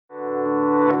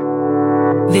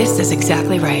This is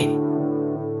exactly right.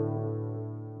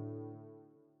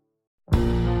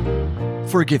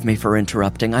 Forgive me for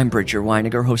interrupting. I'm Bridger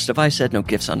Weiniger, host of I Said No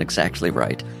Gifts on Exactly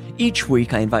Right. Each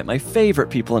week, I invite my favorite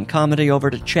people in comedy over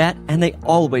to chat, and they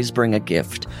always bring a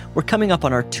gift. We're coming up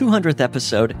on our 200th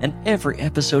episode, and every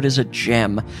episode is a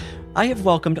gem. I have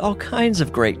welcomed all kinds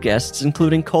of great guests,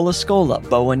 including Cola Scola,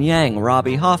 Bowen Yang,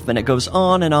 Robbie Hoffman. It goes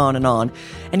on and on and on.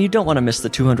 And you don't want to miss the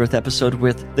 200th episode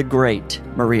with the great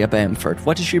Maria Bamford.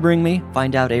 What does she bring me?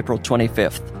 Find out April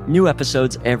 25th. New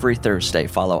episodes every Thursday.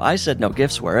 Follow I Said No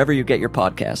Gifts wherever you get your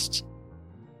podcasts.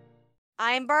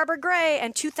 I'm Barbara Gray,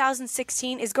 and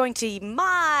 2016 is going to be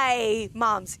my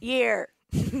mom's year.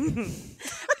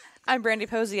 I'm Brandy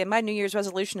Posey, and my New Year's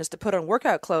resolution is to put on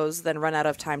workout clothes, then run out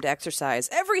of time to exercise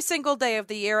every single day of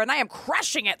the year, and I am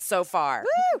crushing it so far.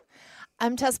 Woo!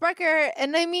 I'm Tess Barker,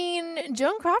 and I mean,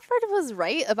 Joan Crawford was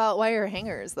right about wire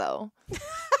hangers, though.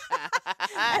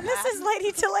 And this is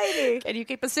Lady to Lady. Can you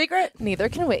keep a secret? Neither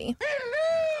can we.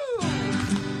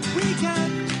 We got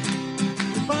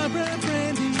Barbara,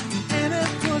 Brandy, and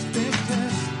of course Big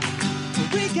Tess.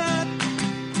 We got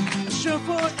a show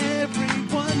for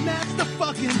everyone that's the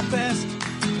fucking best.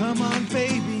 Come on,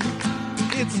 baby,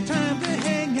 it's time to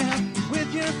hang out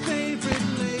with your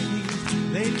favorite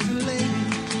ladies. Ladies and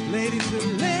ladies, ladies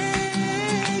and ladies.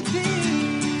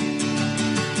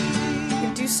 We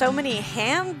do so many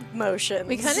hand motions.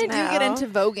 We kind of do get into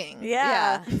voguing.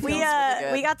 Yeah. Feels We really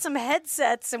good. we got some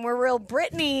headsets, and we're real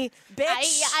Britney,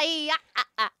 bitch.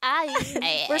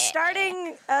 We're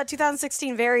starting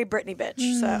 2016 very Britney,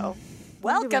 bitch. So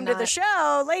welcome to the not?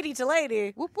 show, Lady to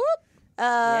Lady. Whoop, whoop.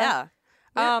 Yeah.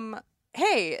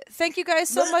 Hey, thank you guys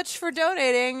so much for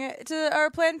donating to our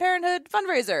Planned Parenthood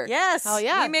fundraiser. Yes. Oh,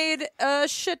 yeah. We made a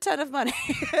shit ton of money.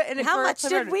 How much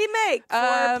did we make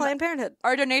for Planned Parenthood?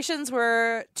 Our donations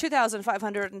were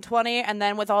 $2,520, and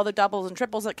then with all the doubles and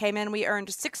triples that came in, we earned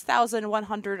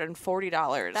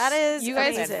 $6,140. That is You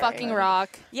guys amazing. fucking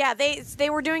rock. Yeah, they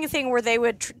were doing a thing where they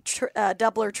would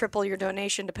double or triple your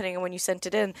donation depending on when you sent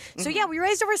it in. So yeah, we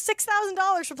raised over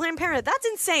 $6,000 for Planned Parenthood. That's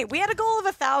insane. We had a goal of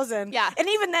 1,000. Yeah. And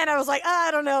even then, I was like,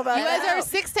 I don't know about You that. guys are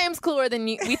 6 times cooler than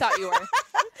we thought you were.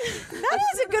 That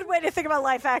is a good way to think about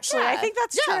life. Actually, I think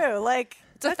that's true. Like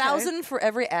It's $1,000 for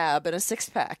every ab and a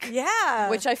 6-pack.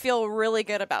 Yeah, Which I feel really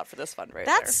good about for this fundraiser.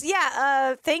 That's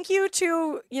thank you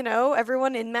to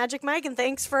everyone in Magic Mike, and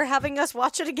thanks for having us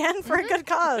watch it again for a good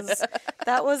cause.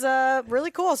 That was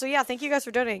really cool. So yeah, thank you guys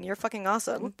for donating. You're fucking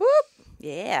awesome. Boop.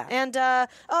 Yeah. And I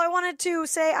wanted to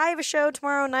say I have a show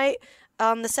tomorrow night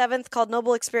on the 7th called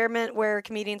Noble Experiment, where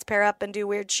comedians pair up and do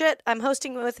weird shit. I'm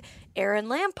hosting with Aaron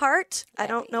Lampart. I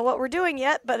don't know what we're doing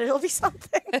yet, but it'll be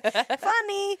something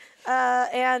funny.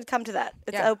 And come to that.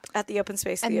 It's at the Open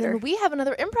Space And Theater. then we have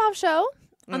another improv show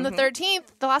on the 13th.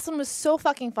 The last one was so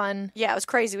fucking fun. Yeah, it was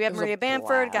crazy. We have Maria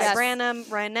Bamford, Guy Yes. Branum,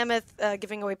 Ryan Nemeth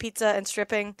giving away pizza and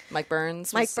stripping. Mike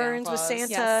Burns. Mike with Santa Burns with Claus.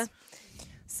 Santa. Yes.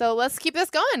 So let's keep this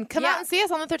going. Come Yeah. out and see us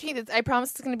on the 13th. I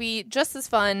promise it's going to be just as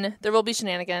fun. There will be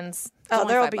shenanigans. Oh,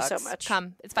 only there will $5. be so much.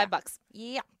 Come. It's $5.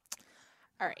 Yeah.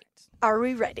 All right. Are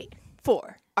we ready?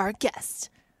 For our guest.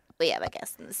 We have a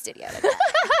guest in the studio today.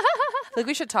 Like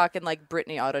we should talk in like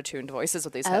Britney auto-tuned voices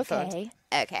with these headphones.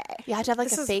 Okay. You have to have like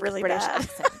This a is fake really British bad.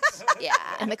 accent. Yeah.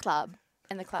 In the club.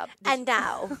 In the club. And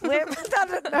now.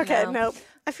 Okay, No. nope.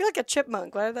 I feel like a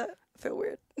chipmunk. Why did that feel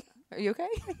weird? Are you okay?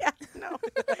 Yeah, no.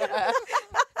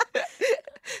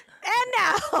 And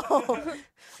now,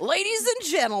 Ladies and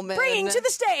gentlemen. bringing to the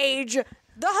stage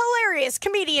the hilarious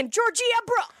comedian Georgea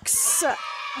Brooks.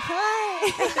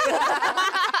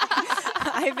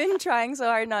 I've been trying so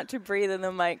hard not to breathe in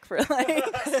the mic for like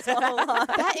so long.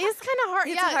 That is kind of hard.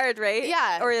 It's yeah. hard, right?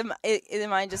 Yeah. Or am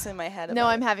I just in my head? No,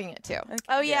 about I'm it? having it too.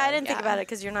 Oh yeah, I didn't think about it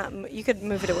because you're not. You could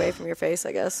move it away from your face,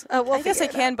 I guess. Oh, well, I guess I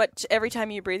can, but every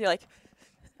time you breathe, you're like.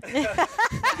 It's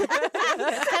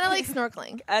kind of like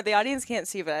snorkeling. The audience can't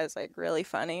see, but I was like really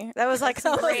funny. That was like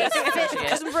some great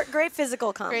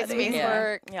physical comedy. Great space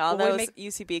work. Yeah, all Well, we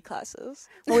those UCB classes.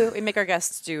 Well, we make our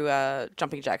guests do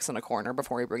jumping jacks in a corner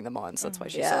before we bring them on, so that's why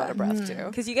she's so out of breath too.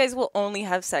 Because you guys will only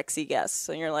have sexy guests,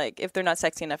 and you're like, if they're not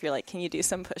sexy enough, you're like, can you do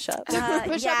some push-ups?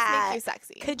 Push-ups yeah. make you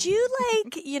sexy. Could you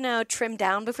trim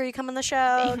down before you come on the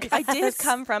show? I did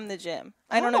come from the gym.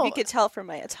 I don't know if you could tell from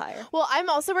my attire. Well, I'm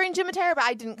also wearing gym attire, but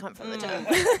I didn't come from the gym.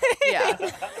 Yeah.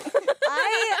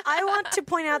 I want to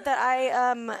point out that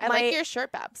I like your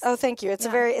shirt, Babs. Oh, thank you. It's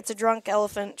a drunk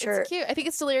elephant shirt. It's cute. I think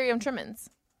it's Delirium Trimmins.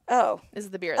 Oh. Is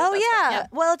the beer. Oh that's yeah.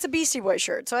 Well, it's a Beastie Boy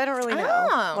shirt, so I don't really know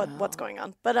Oh. what's going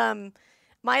on. But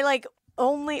my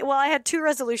I had 2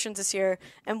 resolutions this year,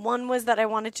 and one was that I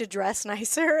wanted to dress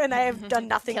nicer, and I have done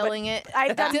nothing Killing but it.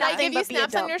 I've done Did I nothing give you but be a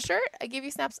snaps on dump. your shirt? I gave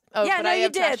you snaps. Oh, Yeah, but no, I you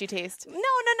have did. trashy taste.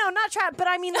 No, not trap. But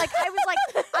I mean, like, I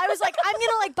was like, I'm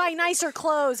gonna like buy nicer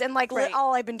clothes, and like Right.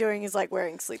 all I've been doing is like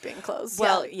wearing sleeping clothes.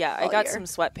 Well, yeah, I all got year. some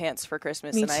sweatpants for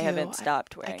Christmas, Me and I too. haven't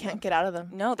stopped I wearing can't them. get out of them.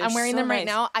 No, they're I'm wearing so them right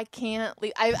nice. now. I can't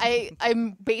leave.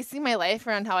 I'm basing my life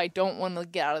around how I don't want to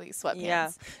get out of these sweatpants.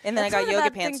 Yeah, and then That's I got not a yoga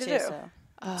bad thing pants to too. do. So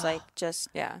it's like just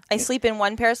Yeah. I sleep in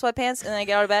one pair of sweatpants, and then I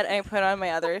get out of bed and I put on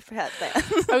my other pants.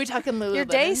 Are we talking Lululemon? Your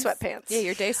day sweatpants. Yeah,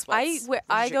 your day sweats. I These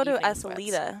are go your to evening sweats.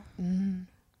 Athleta.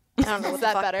 I don't know Is what that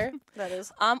the fuck better? that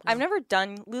is. I've never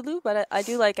done Lulu, but I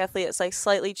do like Athleta. It's like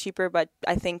slightly cheaper, but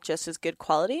I think just as good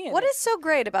quality. And What is so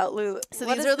great about Lulu? So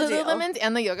What these is are the deal? Lululemons,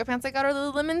 and the yoga pants I got are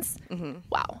Lululemons.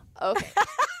 Wow. Okay.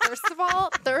 First of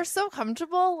all, they're so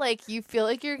comfortable. Like you feel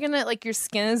like you're gonna like your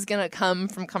skin is gonna come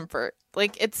from comfort.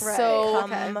 Like it's Right, so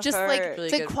okay. just like Comfort. Really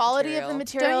the good quality of the material.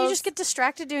 material. Don't you just get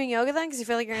distracted doing yoga then? Because you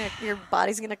feel like your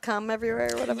body's gonna come everywhere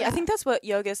or whatever. I think that's what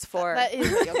yoga's for. that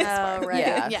is what yoga's Oh, for. right.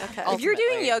 Yeah. Yeah. Okay. If you're doing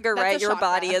ultimately. yoga That's a right, your shock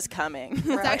body bath. is coming.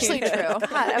 It's actually true.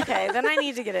 God, okay, then I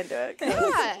need to get into it. 'cause- Yeah,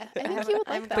 I think you would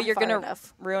like that. But you're far gonna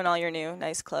enough. ruin all your new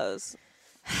nice clothes.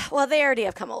 Well, they already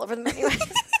have come all over them anyway.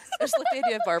 I just like the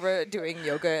idea of Barbara doing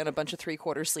yoga in a bunch of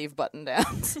 3/4 sleeve button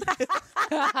downs.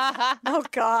 Oh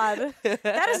God,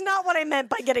 that is not what I meant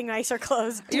by getting nicer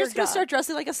clothes. You're just Dear gonna God. start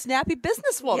dressing like a snappy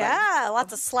businesswoman. Yeah,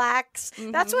 lots of slacks.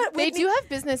 That's what They Whitney- do have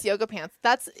business yoga pants.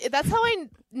 That's how I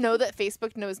know that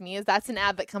Facebook knows me. Is that's an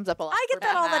ad that comes up a lot. I get for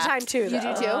that me. all the time too. You do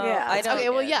though. too? Yeah, I don't Okay,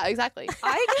 well, get- yeah, exactly.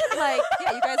 I get like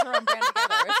Yeah, you guys are on brand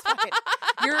together. It's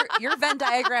fine. Your Venn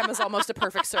diagram is almost a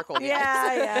perfect circle. you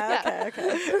guys. Yeah.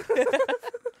 Okay.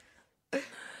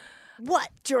 What,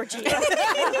 Georgea?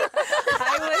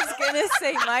 I was gonna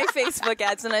say my Facebook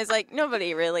ads, and I was like,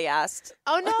 nobody really asked.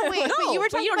 Oh no, wait, but you were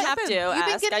But talking you don't about have to You've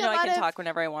been ask. I getting know a I lot can of, talk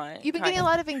whenever I want. You've been getting a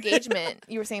lot of engagement.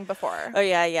 You were saying before. Oh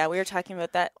yeah, we were talking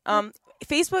about that.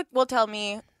 Facebook will tell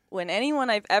me when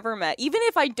anyone I've ever met, even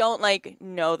if I don't like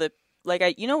know the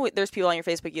there's people on your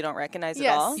Facebook you don't recognize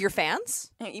Yes. at all. Your fans?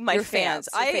 My Your fans.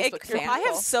 fans. Your Facebook fans. I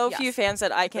have so Yes. few fans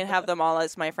that I can have them all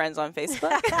as my friends on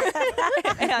Facebook,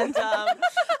 and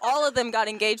all of them got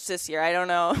engaged this year. I don't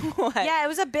know why. Yeah, it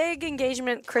was a big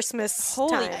engagement Christmas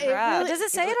Holy time. crap! Does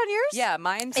it say it on yours? Yeah,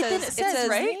 mine says then it says,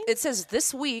 right? It says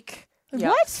this week.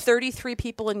 What? 33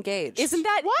 people engaged. Isn't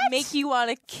that What? make you want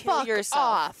to kill Fuck yourself?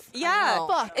 off. Yeah, know.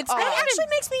 Fuck it's off. It not even- actually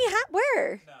makes me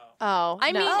where? Oh,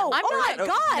 I mean, no. I'm oh not. my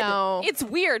God. No. It's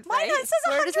weird, Mine right? says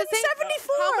Where does it say?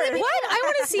 174. How many people- What? I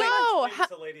want to see. No.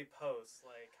 It's a lady post,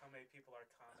 like how many people are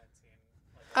commenting.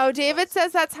 Like, Oh, David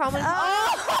says that's how many.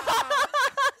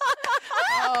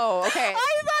 Oh, okay.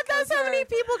 I thought that's how many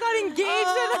people got engaged.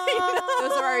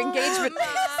 Those are our engagement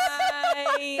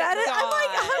That is, I'm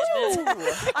like,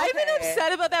 how? I've been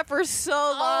upset about that for so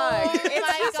long. Oh It's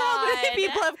my just how many God.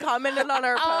 people have commented on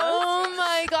our post. Oh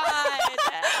my god!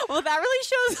 Well, that really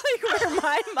shows like where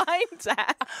my mind's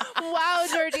at. Wow,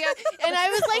 Georgia. And I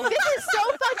was like, this is so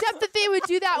fucked up that they would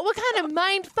do that. What kind of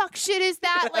mind fuck shit is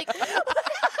that? Like,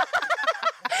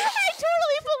 I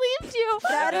totally believed you.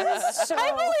 That is so.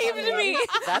 I believed me.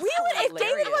 That's If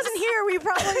David wasn't here, we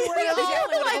probably would we have.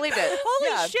 definitely would have believed it. Holy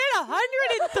Yeah. shit,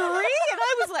 103! And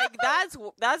I was like,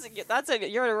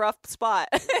 you're in a rough spot.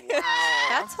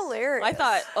 That's hilarious. I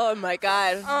thought, oh my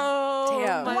god. Oh,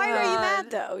 Damn. my Why are you God.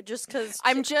 mad though? Just because?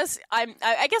 I guess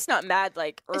not mad,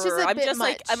 like, It's just a I'm bit just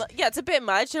like, much. yeah, it's a bit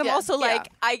much. And Yeah. I'm also Yeah.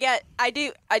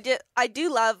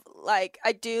 like,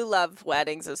 I do love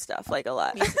weddings and stuff, like, a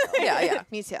lot. Yeah.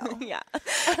 Me too. Yeah.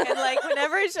 And like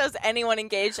whenever it shows anyone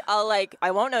engaged,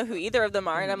 I won't know who either of them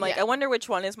are. And I'm like, Yeah. I wonder which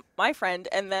one is my friend.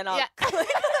 And then I'll Yeah.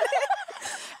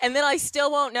 and then I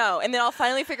still won't know. And then I'll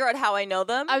finally figure out how I know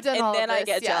them. I've done and all of then I this,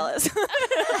 get yeah. jealous.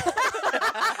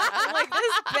 I'm like,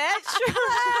 this bitch.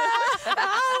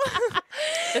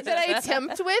 That I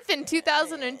temped with in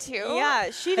 2002.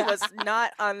 Yeah, she was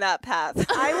not on that path.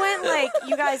 I went like,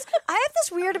 you guys, I have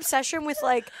this weird obsession with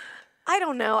like, I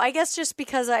don't know. I guess just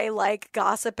because I like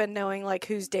gossip and knowing like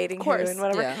who's dating who course. and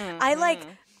whatever. Yeah.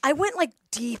 I went like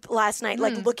deep last night,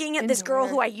 like looking at this girl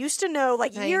who I used to know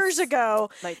like Nice. years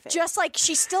ago. My face. Just like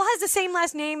she still has the same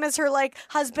last name as her like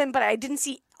husband, but I didn't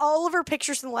see all of her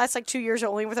pictures in the last like 2 years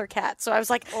only with her cat. So I was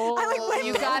like, I like went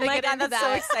you back- gotta Oh my get God, into that's so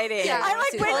that. exciting. Yeah. I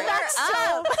like went Pull back her so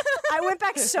up. I went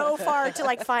back so far to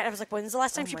like find. I was like, when's the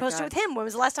last time she my posted God. with him? When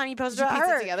was the last time you posted Did you about piece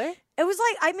her? it together? It was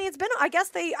like, I mean, it's been, I guess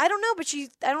I don't know, but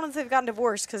I don't know if they've gotten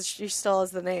divorced because she still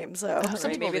has the name, so.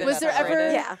 Right, maybe they're Was not there ever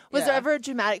separated. Yeah. was there ever a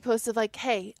dramatic post of like,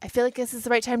 hey, I feel like this is the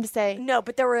right time to say? No,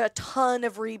 but there were a ton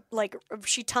of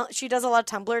she does a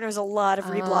lot of Tumblr, and there's a lot of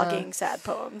reblogging sad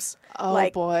poems. Oh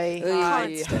like, boy.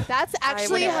 constant. That's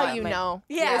actually wouldn't how want you my- know.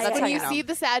 Yeah, Is that's when how you you know. see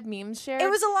the sad memes shared. It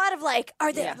was a lot of like,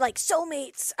 are they Yeah. like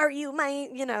soulmates? Are you my,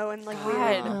 and like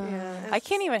weird. Yeah. I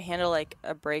can't even handle like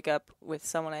a breakup with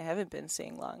someone I haven't been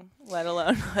seeing long, let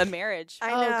alone a marriage.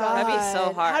 I Oh, know. God. That'd be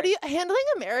so hard. How do you handling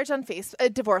a marriage on Facebook, a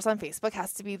divorce on Facebook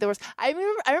has to be the worst. I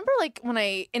remember like when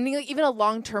I ending like, even a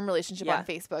long-term relationship Yeah. on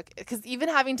Facebook, because even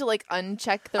having to like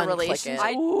uncheck the Unclick relationship.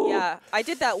 it. I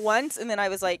did that once, and then I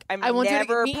was like, I'm I won't do it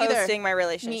never again. Me either. posting my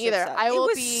relationship Me either. stuff. I It will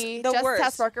was be the just worst.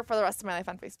 Tess Barker for the rest of my life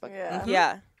on Facebook. Yeah.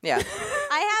 Yeah. Yeah.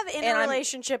 I have in And a I'm-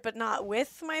 relationship, but not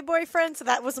with my boyfriend, so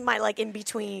that was my like in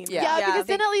between. Yeah. Yeah, Yeah, because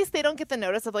they- then at least they don't get the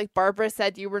notice of like Barbara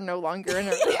said you were no longer in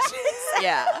a relationship.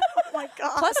 Yeah. Oh my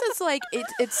god. Plus, it's like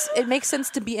it makes sense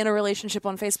to be in a relationship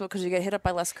on Facebook because you get hit up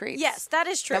by less creeps. yes, that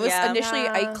is true. That was Yeah. initially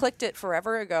I Yeah. clicked it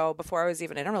forever ago before I was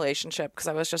even in a relationship because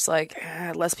I was just like,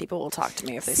 less people will talk to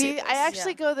me if they see See, this. I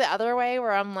actually go the other way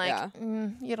where I'm like, Yeah.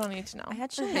 you don't need to know. I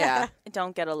actually Yeah.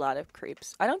 don't get a lot of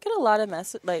creeps. I don't get a lot of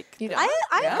like. You don't.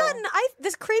 I've Yeah. gotten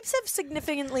this creeps have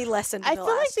significantly lessened in I the feel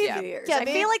like last they- few years. yeah, I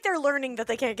they- feel like they're learning that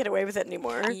they can't get away with it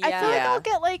anymore. I feel like Yeah. I'll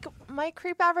get like my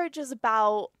creep average is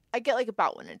I get like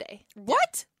about one a day.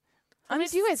 What? How many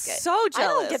do you guys get? So I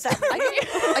jealous. don't get that many.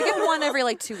 I get one every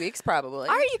like 2 weeks probably.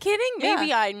 Are you kidding? Yeah.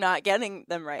 Maybe I'm not getting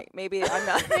them right. Maybe I'm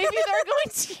not. Maybe they're going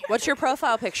to. What's your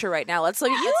profile picture right now? Let's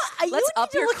look. You Let's need up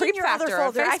to your look in creep your other factor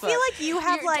on folder. I Facebook. feel like you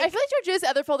have I like feel like Georgia's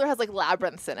other folder has like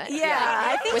labyrinths in it. yeah,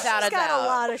 I think Without she's a got doubt. a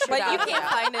lot of shit. But you out can't there.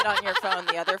 find it on your phone,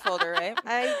 the other folder, right?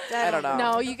 I don't know.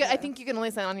 No, you can, I think you can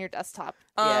only sign on your desktop.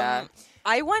 Yeah.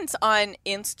 I once on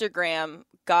Instagram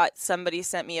got somebody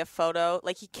sent me a photo.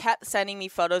 Like he kept sending me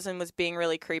photos and was being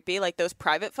really creepy, like those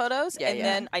private photos. Yeah, and yeah.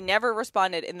 then I never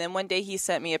responded. And then one day he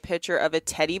sent me a picture of a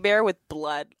teddy bear with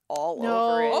blood all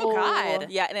No. over it. Oh, God.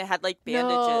 Yeah, and it had like bandages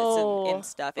No. and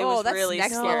stuff. It Oh, was that's really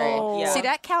next scary. level. Yeah. See,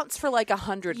 that counts for like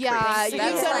 100 Yeah, creeps. you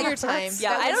That's use that like- on your time.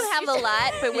 Yeah, I don't have a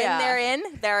lot, but when Yeah. they're in,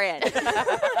 they're in.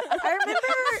 I remember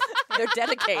They're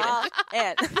dedicated.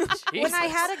 in. when I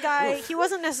had a guy, he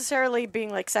wasn't necessarily being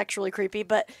like sexually creepy,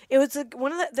 but it was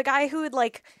one of the guy who had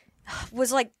like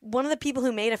was like one of the people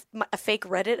who made a fake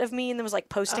Reddit of me and then was like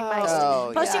posting my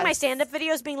yes. stand-up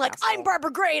videos being like, I'm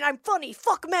Barbara Gray and I'm funny,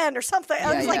 fuck men or something.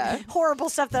 I was yeah. like horrible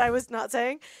stuff that I was not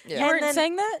saying. Yeah. You And weren't then-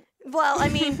 saying that? Well, I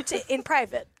mean, in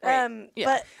private. Right.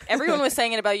 But Everyone was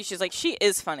saying it about you. She's like, she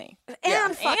is funny.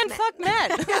 and fuck and men. fuck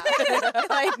men.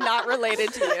 Like, not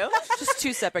related to you. Just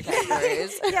two separate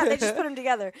categories. Yeah, they just put them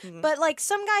together. Mm-hmm. But like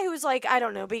some guy who was like, I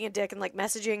don't know, being a dick and like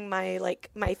messaging my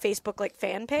Facebook like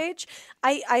fan page.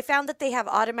 I found that they have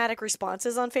automatic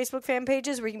responses on Facebook fan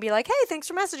pages where you can be like, hey, thanks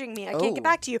for messaging me. I can't get Oh.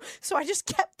 back to you. So I just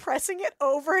kept pressing it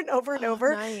over and over and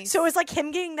over. nice. So it was like him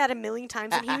getting that a million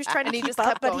times and he was trying to And he keep just up,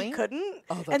 kept but going? he couldn't.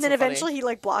 Oh, that's and then so funny. eventually he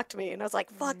like blocked me and I was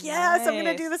like, fuck yes, I'm gonna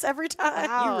Nice. do this every time.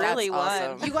 Wow. You really That's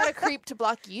won. awesome. You got a creep to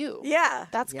block you. Yeah.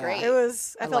 That's Yeah. great. It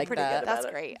was I I felt like pretty that. good about That's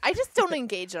it. great. I just don't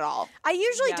engage at all. I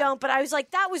usually Yeah. don't, but I was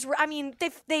like, that was. I mean,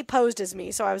 they posed as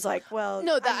me, so I was like, well,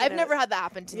 No, I'm I've gonna- never had that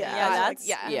happen to me. Yeah, Yeah, I that's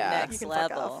yeah. You next can fuck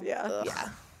level. off. Yeah. Yeah.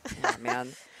 Oh,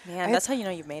 man. Man, that's how you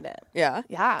know you made it. Yeah.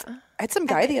 Yeah. I had some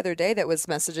guy the other day that was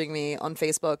messaging me on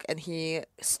Facebook, and he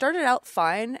started out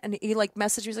fine, and he like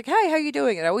messaged me, he's like, "Hey, how you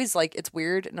doing?" And I always like, it's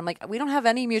weird, and I'm like, we don't have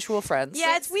any mutual friends.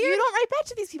 Yeah, it's weird. You don't write back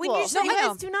to these people. When you say- you No, I guys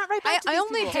know. do not write back to I these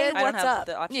only people. hate- I don't What's have up?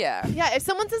 the option. Yeah. Yeah, if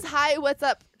someone says hi, what's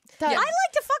up? I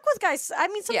like to fuck with guys. I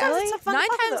mean, sometimes Really? it's fun. 9 to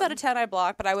fuck with times them. out of 10 I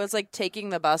block, but I was like taking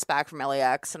the bus back from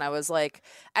LAX, and I was like,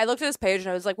 I looked at his page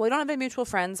and I was like, well, we don't have any mutual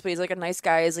friends, but he's like a nice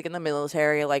guy. He's like in the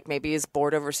military, like maybe he's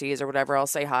bored overseas or whatever. I'll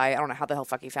say hi. I don't know how the hell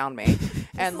fuck he found me.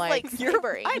 And like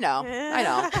Mayberry. I know.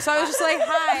 So I was just like,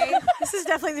 hi. This is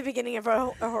definitely the beginning of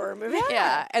a horror movie.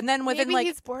 Yeah. And then within Maybe like,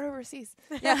 he's bored overseas.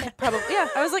 yeah, probably. Yeah.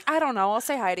 I was like, I don't know. I'll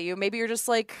say hi to you. Maybe you're just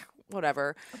like,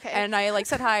 whatever. Okay. And I like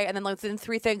said hi, and then like within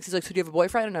 3 things, he's like, so do you have a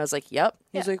boyfriend? And I was like, yep.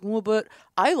 He's like, well, but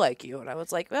I like you. And I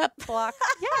was like, block.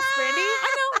 Yes, Brandy.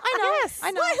 I know. Yes.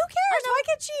 I know. Why? Who cares? Why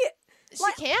can't she? She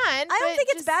can. I don't think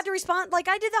it's bad to respond. Like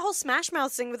I did that whole Smash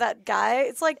Mouth thing with that guy.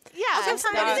 It's like Yeah, sometimes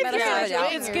sometimes if if you're you're enjoying enjoying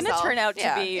It's yourself- going to yourself. turn out to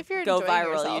Yeah. be If you're go enjoying viral. You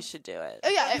yourself. should do it. Oh,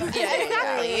 yeah,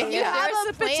 exactly. If you Yeah. have There's a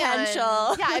the plan,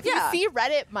 potential. yeah. If Yeah. you see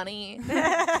Reddit money,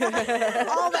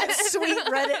 all that sweet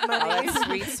Reddit money.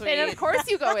 Sweet, then of course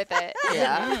you go with it.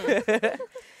 Yeah.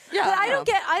 Yeah. But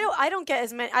I don't get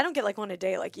as many. I don't get like one a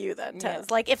day like you then. Tez.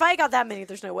 Like if I got that many,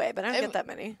 there's no way. But I don't get that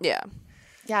many. Yeah.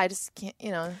 Yeah, I just can't.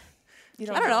 You know,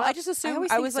 You I don't know. I just I assumed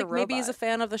always I think was it's a like maybe he's a robot.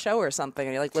 fan of the show or something,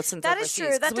 and he like listens. That is overseas.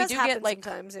 true. That 'Cause we does do happen get, like,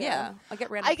 sometimes, yeah. Yeah, I get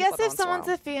random. I guess people if once in a someone's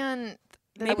while. a fan,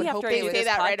 Maybe would hope after they you do say this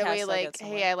that right podcast, away. I'll Like, get some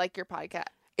hey, more. I like your podcast.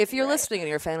 If you're listening and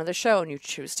you're a fan of the show and you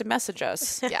choose to message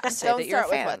us, Yeah, say don't that you're a start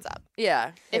with fan. what's up.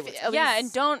 Yeah, If at yeah, least-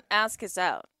 and don't ask us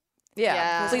out. yeah.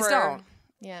 Yeah. Please We're- don't.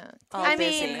 yeah. all I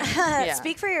busy. mean, Yeah.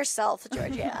 speak for yourself,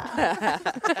 Georgia.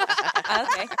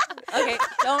 Okay.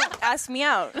 Don't ask me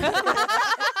out.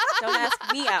 Don't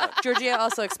ask me out. Georgia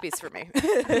also speaks for me.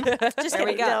 Just There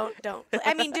we kidding. go. Don't.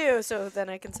 I mean, do, so then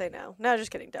I can say no. No,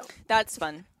 just kidding. Don't. That's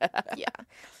fun. Yeah.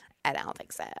 I don't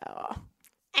think so.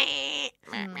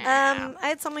 I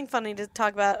had something funny to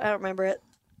talk about. I don't remember it.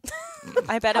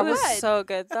 I bet it was bet. so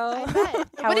good though.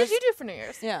 What did you do for New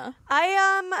Year's? Yeah.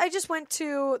 I just went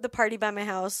to the party by my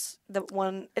house.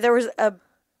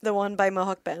 The one by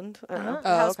Mohawk Bend. I don't know,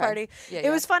 Oh, house okay. party. Yeah, it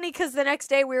yeah. was funny because the next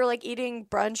day we were like eating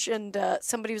brunch and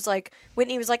somebody was like,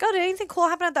 Whitney was like, "Oh, did anything cool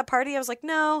happen at that party?" I was like,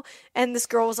 "No." And this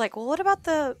girl was like, "Well, what about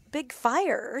the big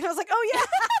fire?" And I was like, "Oh yeah."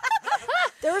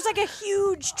 There was like a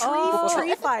huge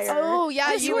tree fire. Oh, yeah,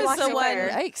 This you was was the the one- fire.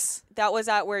 Yikes. That was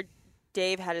at where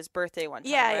Dave had his birthday one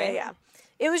time. Yeah, right? yeah.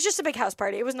 It was just a big house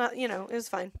party. It was not, it was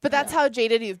fine. But that's how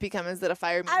jaded you've become, is that a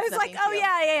fire means I was like, nothing "Oh to you.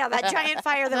 yeah, that giant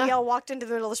fire that we all walked into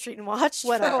the middle of the street and watched."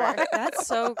 for a while. Whatever. That's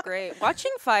so great.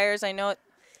 Watching fires, I know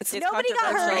it's Nobody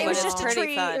got hurt. controversial, It was but just a it's pretty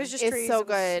tree. fun. It was just It's trees. so It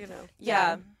was, good.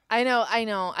 yeah. I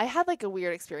know. I had like a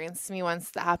weird experience to me once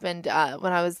that happened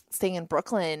when I was staying in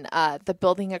Brooklyn. The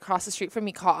building across the street from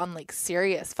me caught on like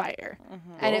serious fire.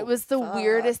 And it was the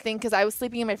weirdest thing because I was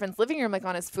sleeping in my friend's living room, like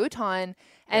on his futon,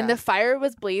 and the fire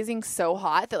was blazing so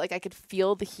hot that like I could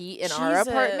feel the heat in our Jesus.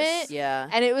 apartment. Yeah.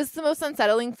 And it was the most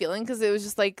unsettling feeling because it was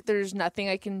just like there's nothing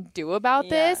I can do about Yeah.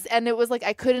 this. And it was like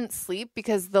I couldn't sleep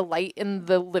because the light in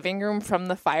the living room from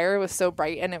the fire was so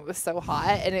bright and it was so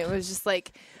hot. And it was just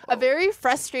like a very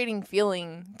frustrating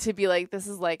feeling to be like, this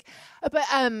is like, but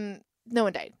no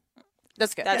one died.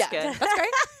 That's good. That's Yeah. good. That's great.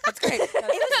 That's great. It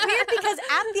was weird because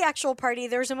at the actual party,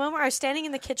 there was a moment where I was standing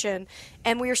in the kitchen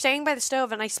and we were standing by the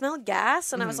stove and I smelled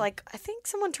gas and I was like, I think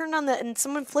someone turned on and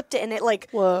someone flipped it and it like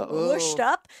whooshed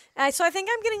up. And so I think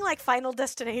I'm getting like Final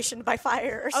Destination by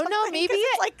fire or Oh, no, something, maybe 'cause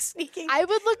it's it- like sneaking. I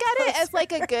would look at it as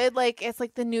like a good, like, it's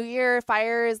like the New Year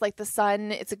fire is like the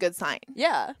sun. It's a good sign.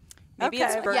 Yeah. Maybe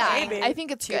Okay. it's burning. Yeah, maybe. I think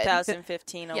it's good.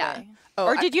 2015 away. Yeah. Oh,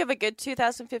 or I- did you have a good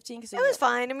 2015? It was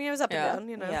fine. I mean, it was up Yeah.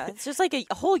 and down, Yeah, it's just like a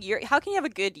whole year. How can you have a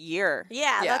good year?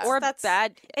 Yeah, Yeah. Or that's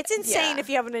bad? It's insane Yeah. if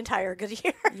you have an entire good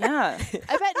year. Yeah,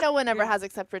 I bet no one ever has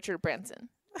except Richard Branson.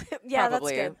 Yeah,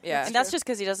 Probably, that's good. yeah. and that's just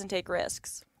because he doesn't take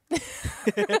risks.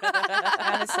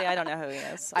 Honestly, I don't know who he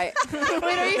is. I, Wait,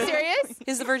 are you serious?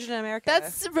 he's the Virgin America.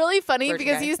 That's really funny Virgin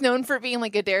because guy. he's known for being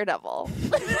like a daredevil.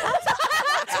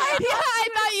 Yeah, I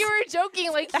thought you were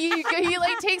joking. Like he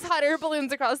like takes hot air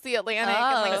balloons across the Atlantic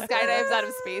and like skydives out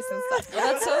of space and stuff.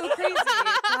 That's so crazy.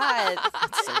 God,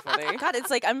 That's so funny. God, it's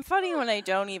like I'm funny when I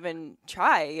don't even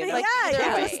try. You know? Yeah, either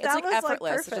yeah, way. just- It's that like was effortless.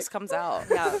 Like It perfect. just comes out.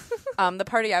 Yeah. The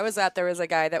party I was at, there was a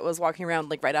guy that was walking around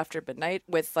like right after midnight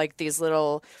with like these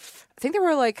little, I think they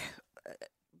were like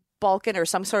Balkan or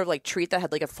some sort of like treat that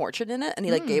had like a fortune in it, and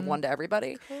he like gave one to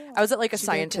everybody. I was at like a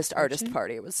scientist artist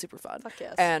party. It was super fun. Fuck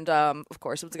yes. And of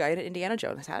course, it was a guy in an Indiana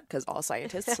Jones hat because all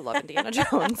scientists love Indiana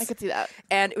Jones. I could see that.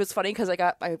 And it was funny because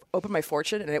I opened my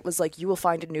fortune and it was like, you will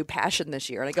find a new passion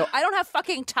this year. And I go, I don't have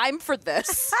fucking time for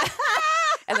this.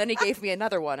 And then he gave me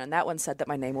another one, and that one said that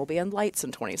my name will be in lights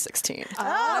in 2016.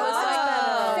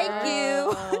 I was like, thank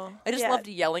you. I just Yeah. loved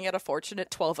yelling at a fortune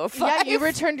at 12:05. Yeah, you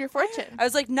returned your fortune. I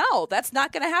was like, no, that's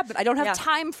not going to happen. I don't have Yeah.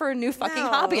 time for a new fucking No,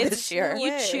 hobby it's- this year. no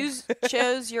You way.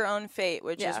 chose your own fate,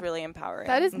 which Yeah. is really empowering.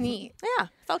 That is neat. Yeah,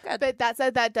 felt good. But that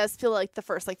said, that does feel like the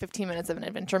first like 15 minutes of an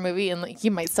adventure movie, and like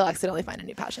you might still accidentally find a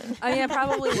new passion. I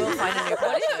probably will find a new What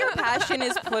passion. if your passion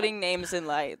is putting names in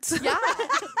lights? Yeah,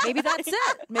 Maybe that's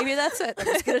it. Maybe that's it.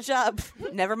 Let's get a job.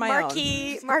 Never my own.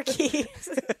 Marquee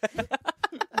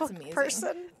that's amazing.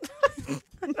 person.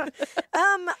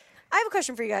 I have a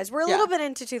question for you guys. We're a Yeah. little bit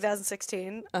into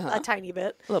 2016, a tiny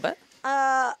bit. A little bit.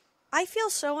 I feel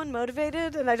so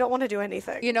unmotivated, and I don't want to do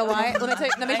anything. You know why? Let me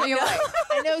tell you why.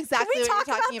 I know exactly what talk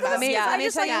you're talking about about. this? Let I me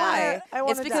just, tell like, you wanna- why. I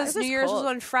wanna It's because die. New Year's was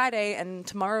on Friday, and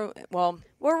tomorrow, well,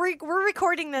 We're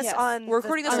recording this Yes. on. we're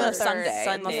recording this the on a third. Sunday.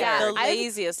 Sunday, Yeah. the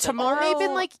laziest. of tomorrow- all. We've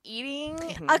been like eating.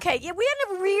 Okay, yeah, we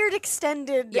had a weird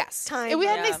extended Yes. time. We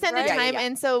had an Yeah. extended Right? time, Yeah.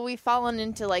 and so we've fallen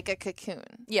into like a cocoon.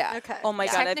 Yeah. Okay. Oh my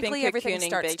Yeah. god, I've been Technically, everything cocooning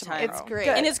starts big time. tomorrow. It's great.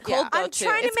 Good. And it's cold Yeah. though I'm too.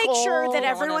 trying to It's make sure cold. that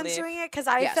I wanna everyone's leave. doing it because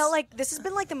I Yes. felt like this has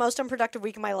been like the most unproductive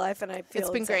week of my life, and I feel It's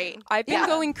been insane. great. I've been Yeah.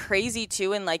 going crazy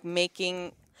too, and like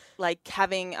making, like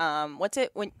having what's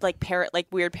it when like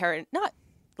weird parent, not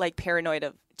like paranoid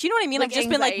of Do you know what I mean? Like I've just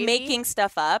been like anxiety? making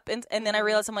stuff up, and then I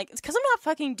realized I'm like, it's because I'm not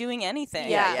fucking doing anything.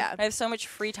 Yeah. I have so much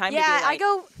free time. to Yeah, be like, I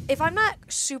go if I'm not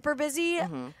super busy,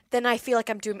 then I feel like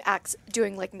I'm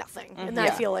doing like nothing, and then I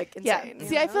feel like insane. Yeah.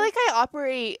 See, I feel like I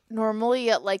operate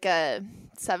normally at like a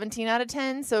 17 out of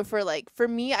 10. So for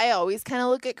me, I always kind of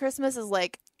look at Christmas as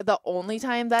like the only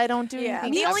time that I don't do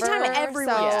anything. the only time ever.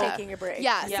 everyone's So- taking a break.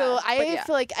 Yeah, Yeah. so I yeah.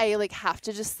 feel like I like have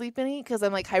to just sleep and eat because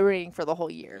I'm like hibernating for the whole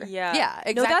year. Yeah. Yeah,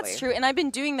 No, that's exactly. true. And I've been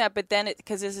doing that, but then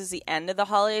because this is the end of the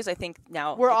holidays, I think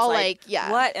now We're it's all like,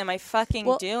 yeah. what am I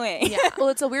fucking doing? Yeah. Well,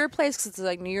 it's a weird place because it's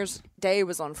like New Year's Day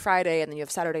was on Friday, and then you have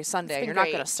Saturday, Sunday. been You're not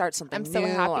great. going to start something I'm new so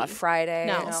on a happy. Friday.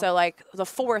 No. So like the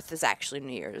 4th is actually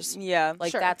New Year's. Yeah.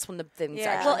 Like Sure. that's when the things Yeah.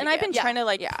 actually Well, and I've been begin. trying to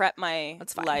like Yeah. prep my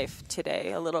That's fine. life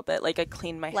today a little bit. Like I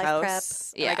cleaned my Life house.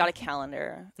 prep. And I Yeah. got a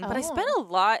calendar. But I Oh. spent a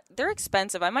lot. They're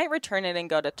expensive. I might return it and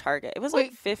go to Target. It was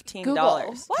like Wait, $15. Google. What?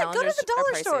 Go to Calendars the are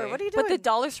dollar pricey. store. What are you doing? But the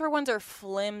dollar store ones are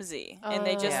flimsy. And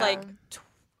they just Yeah. like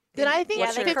Then I think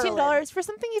Yeah, they $15 for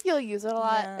something if you'll use it a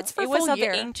lot. Yeah. It's for a it was full on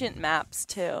year. the ancient maps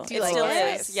too. Do you it like still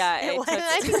it? is. Yeah. It It was. took- Then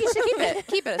I think you should keep it.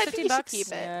 Keep it. It's I think 15 you should bucks. keep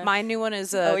it. Yeah. My new one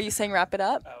is Oh, are you saying wrap it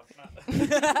up? Oh, not.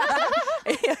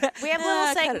 we have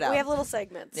little cut it out. we have little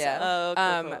segments. Yeah. Oh,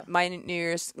 cool,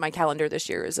 cool. My calendar this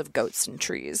year is of goats and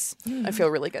trees. I feel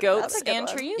really good. about Goats that. good and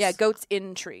one. trees? Yeah, goats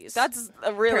in trees. That's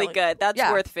really Apparently. good. That's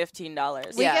Yeah. worth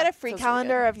 $15. We Yeah, get a free feels really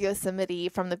calendar of Yosemite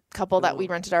from the couple that we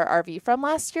rented our RV from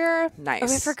last year. nice.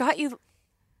 Oh, I forgot you.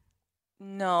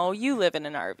 No, you live in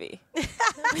an RV.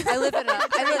 I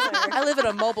live in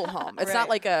a mobile home. It's not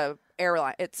like a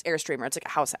airline. It's Airstreamer. It's like a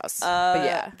house. But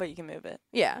yeah, But you can move it.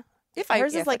 yeah. If Hers yeah,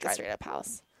 is if I like a tried. straight up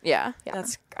house. Yeah, Yeah.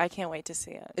 That's. I can't wait to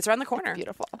see it. it's around the corner.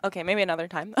 Beautiful. Okay, maybe another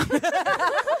time.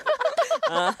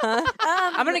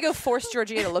 I'm gonna go force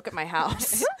Georgea to look at my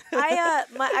house.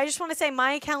 I just want to say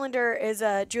my calendar is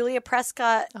Julia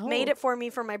Prescott made it for me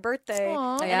for my birthday,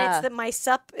 Aw. and Yeah. it's my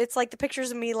sup. It's like the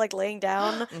pictures of me like laying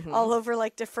down all over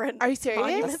like different. Are you serious?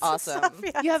 monuments and That's awesome. stuff.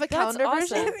 Yeah. You have a calendar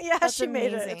awesome. version? Yeah, That's she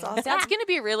made it. amazing. It's awesome. That's gonna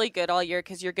be really good all year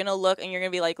because you're gonna look and you're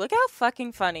gonna be like, look how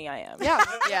fucking funny I am. Yeah.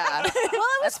 Yeah, Well, it was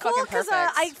That's cool fucking because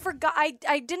perfect. I forgot.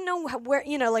 I didn't know where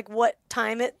like what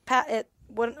time it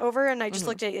went over, and I just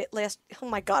looked at it last. Oh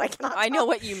my god, I cannot. I know talk.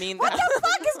 what you mean. What though. the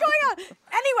fuck is going on?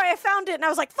 Anyway, I found it and I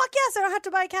was like, fuck yes, I don't have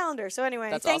to buy a calendar. So anyway,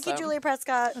 That's thank you, awesome. Julia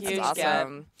Prescott. Huge That's gap.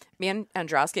 awesome. Me and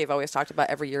Andrasky have always talked about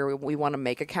every year we want to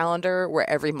make a calendar where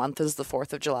every month is the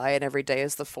 4th of July and every day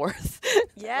is the 4th.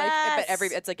 Yes.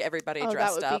 But it's like everybody Oh, that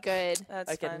dressed would up. be good. That's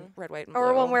Like fun. in red, white, and Or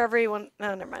blue. one where everyone.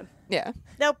 No, never mind. Yeah.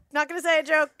 Nope, not gonna say a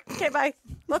joke. Okay, bye.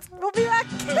 We'll be back.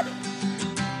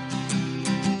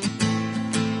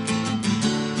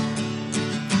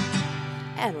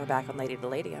 And we're back on Lady to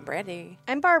Lady. I'm Brandy.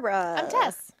 I'm Barbara. I'm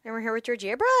Tess. And we're here with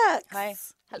Georgea Brooks. Hi.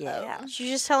 Hello. Yeah.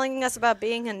 She's just telling us about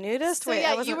being a nudist. So Wait, I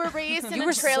yeah, wasn't- you were raised in You a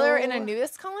were trailer so- in a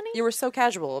nudist colony? You were so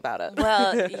casual about it.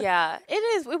 Well, yeah, it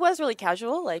is. It was really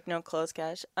casual, like no clothes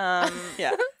cash.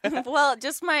 Yeah. Well,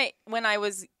 just when I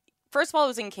was. First of all, I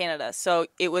was in Canada, so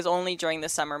it was only during the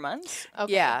summer months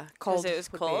Okay. Yeah. because Cold. it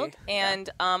was would cold. be- And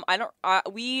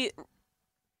we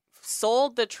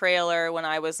sold the trailer when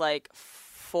I was like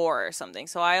 4 or something.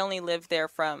 So I only lived there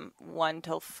from 1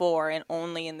 till 4, and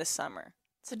only in the summer.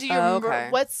 So do you Oh, remember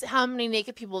okay. how many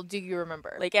naked people do you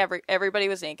remember? Like everybody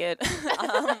was naked.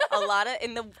 A lot of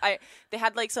they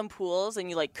had like some pools, and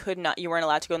you weren't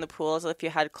allowed to go in the pools if you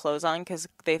had clothes on because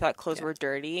they thought clothes were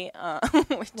dirty.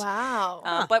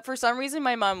 Wow. But for some reason,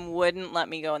 my mom wouldn't let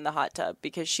me go in the hot tub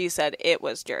because she said it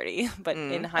was dirty. But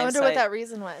in hindsight, I wonder what that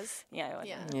reason was. Yeah, I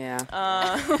wonder. Yeah.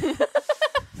 Yeah.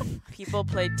 People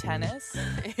played tennis.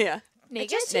 Yeah.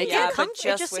 Naked? It Yeah, just, but it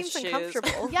just just with seems shoes.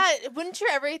 uncomfortable. Yeah, wouldn't your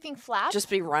everything flap? Just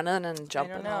be running and I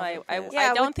jumping. don't know. all I over the place.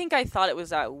 Yeah, don't think I thought it was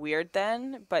that weird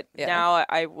then, but Yeah. now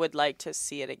I would like to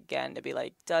see it again to be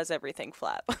like, does everything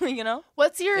flap? You know?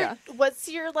 What's your Yeah.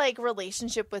 like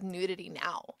relationship with nudity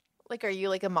now? Like, are you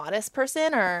like a modest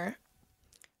person or?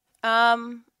 I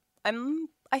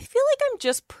feel like I'm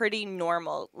just pretty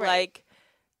normal. Right.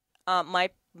 Like, my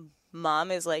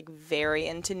mom is like very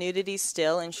into nudity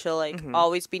still, and she'll like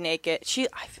always be naked.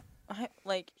 I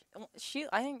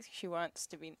think she wants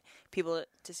to be people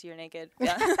to see her naked.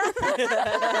 Yeah.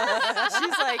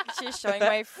 she's showing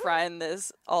my friend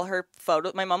all her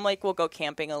photos. My mom like will go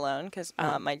camping alone because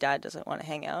my dad doesn't want to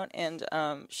hang out, and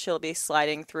she'll be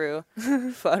sliding through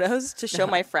photos to show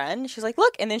my friend. She's like,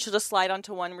 look, and then she'll just slide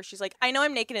onto one where she's like, I know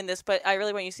I'm naked in this, but I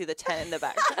really want you to see the 10 in the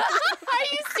back. Are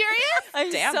you serious?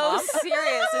 I'm Damn, so Mom.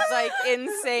 serious. It's like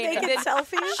insane. Naked And then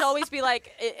selfies? she'll always be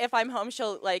like, if I'm home,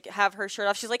 she'll like have her shirt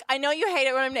off. She's like, I know you hate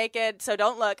it when I'm naked, so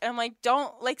don't look. And I'm like,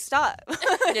 don't like stop.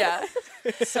 Yeah.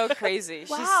 So crazy. She's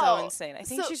so Wow. insane. I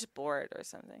think So- she's bored or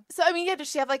something. So I mean, yeah, does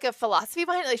she have like a philosophy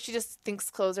behind it? Like she just thinks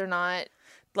clothes are not.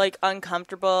 Like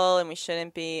uncomfortable, and we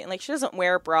shouldn't be. And like she doesn't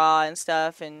wear a bra and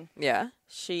stuff. And Yeah.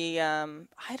 she,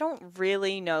 I don't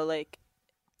really know. Like,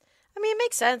 I mean, it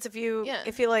makes sense if you Yeah.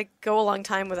 like go a long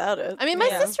time without it. I mean, my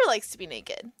Yeah. sister likes to be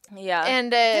naked, yeah,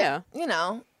 and Yeah. you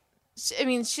know,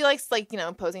 she likes like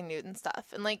posing nude and stuff,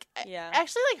 and like Yeah.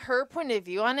 actually like her point of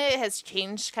view on it has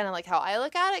changed kind of like how I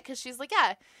look at it because she's like,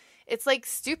 yeah, it's like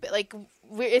stupid, like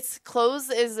it's clothes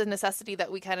is a necessity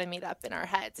that we kind of made up in our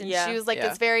heads, and Yeah. she was like, Yeah.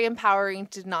 it's very empowering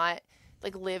to not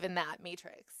like live in that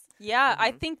matrix. yeah.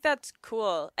 I think that's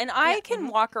cool, and I can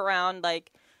walk around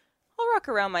like. I'll walk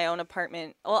around my own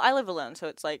apartment. Well, I live alone, so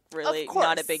it's like really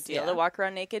not a course, big deal yeah. to walk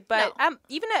around naked. But No.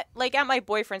 even at my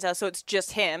boyfriend's house, so it's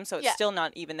just him, so it's Yeah. still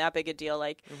not even that big a deal.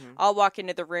 Like I'll walk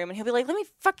into the room and he'll be like, "Let me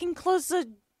fucking close the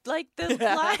blinds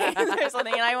or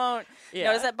something," and I won't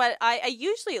notice that. But I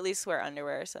usually at least wear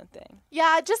underwear or something.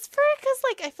 Yeah, just for because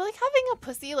like I feel like having a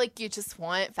pussy, like you just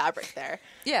want fabric there.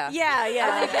 Yeah. Yeah,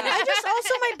 yeah. I just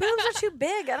also my boobs are too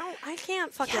big. I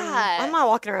can't fucking. Yeah. I'm not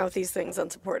walking around with these things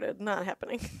unsupported. Not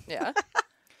happening. Yeah.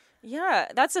 Yeah,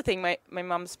 that's the thing. My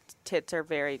mom's tits are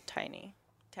very tiny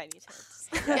tits.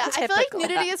 Yeah, I feel like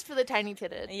nudity is for the tiny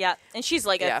titted. Yeah, and she's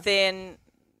like Yeah. a thin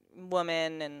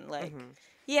woman, and like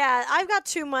Yeah, I've got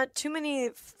too many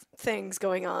things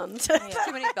going on Too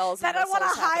many bells and that I want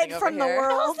whistles to hide happening from the over here.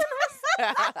 world.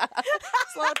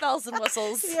 It's a lot of bells and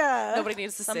whistles. Yeah. Nobody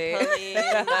needs to some see. pulleys,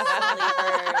 some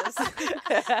levers.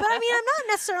 But I mean, I'm not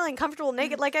necessarily uncomfortable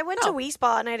naked. Like I went to Wii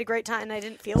Spa and I had a great time and I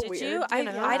didn't feel Did weird. you? You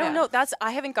know? I don't know.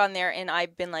 I haven't gone there, and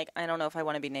I've been like, I don't know if I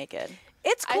want to be naked.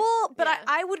 It's cool, but yeah.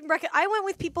 I would I went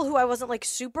with people who I wasn't like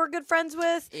super good friends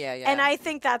with. Yeah, yeah. And I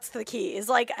think that's the key. Is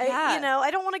like Yeah.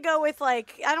 I don't want to go with I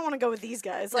don't want to go with these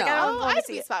guys. Like No. I don't Oh, want to I'd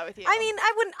see be it. spot with you. I mean,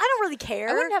 I don't really care.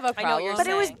 I wouldn't have a I know what problem. you're but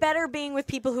it was saying. better being with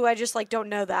people who I just like don't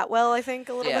know that well. I think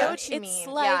a little Yeah. I know bit. what you It's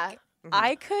mean. like Yeah.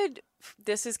 I could.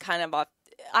 This is kind of off.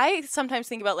 I sometimes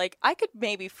think about like I could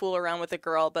maybe fool around with a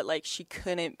girl, but like she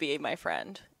couldn't be my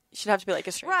friend. She'd have to be like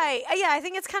a stranger. Right. Yeah, I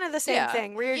think it's kind of the same Yeah.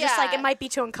 thing where you're just like Yeah. it might be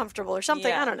too uncomfortable or something.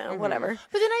 Yeah. I don't know. Whatever.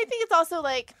 But then I think it's also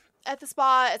like at the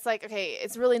spa, it's like, okay,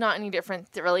 it's really not any different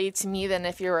really to me than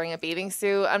if you're wearing a bathing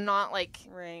suit. I'm not like,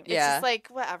 Right. it's Yeah. just like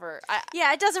whatever.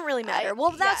 Yeah, it doesn't really matter. Well,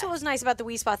 that's yeah. what was nice about the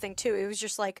Wii Spa thing too. It was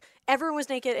just like everyone was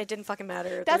naked. It didn't fucking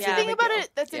matter. That's There the was thing no big about deal.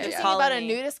 it. That's Yeah, interesting yeah. about a Colony.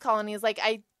 nudist colony is like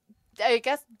I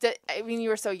guess I mean you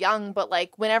were so young, but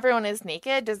like when everyone is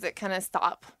naked, does it kind of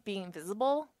stop being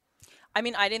visible? I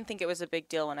mean, I didn't think it was a big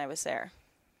deal when I was there.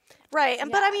 Right,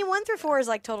 but I Yeah. mean 1 through 4 is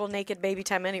like total naked baby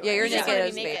time anyway. Yeah, you're You just naked wanna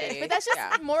as be naked. baby. But that's just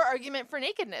Yeah. more argument for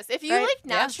nakedness. If you Right. like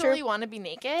Yeah, naturally want to be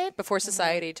naked, Before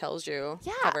society tells you,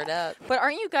 Yeah. cover it up. But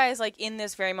aren't you guys like in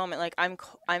this very moment? Like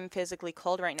I'm physically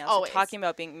cold right now. So Always. talking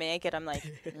about being naked, I'm like,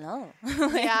 no.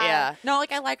 Yeah. No,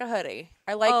 like I like a hoodie.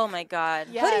 I like Oh my god.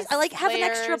 Yes, hoodies. I like having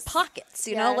extra layers. pockets.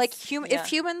 You know, like Yes. Yeah. if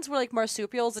humans were like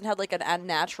marsupials and had like a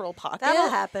natural pocket, That'll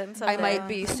happen. I someday. might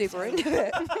be super into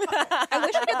it. I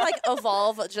wish I could like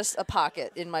evolve just a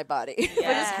pocket in my body. If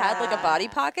I just had like a body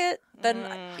pocket, then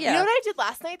yeah. You know what I did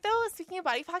last night though? Speaking of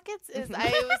body pockets, is I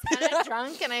was kind of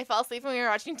drunk and I fell asleep when we were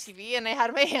watching TV and I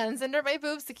had my hands under my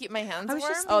boobs to keep my hands was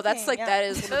warm. just Oh, that's like Yeah. that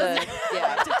is one of the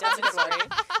yeah. That's a good one.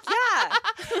 Yeah.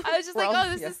 I was just like, Well,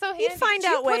 oh, this yeah. is so handy. You'd find Do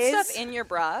you out put ways. stuff in your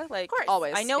bra? Like, course.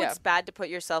 Always. I know yeah. it's bad to put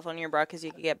your cell phone in your bra because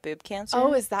you could get boob cancer.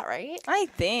 Oh, is that right? I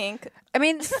think. I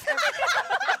mean,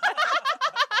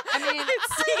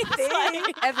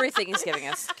 everything is giving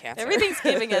us cancer. Everything's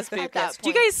giving us boob At that cancer. Do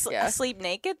you guys Yeah. sleep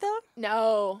naked though?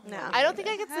 No, No. I don't think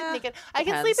I could sleep naked. I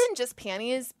can sleep depends. in just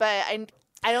panties, but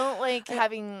I don't like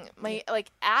having my like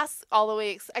ass all the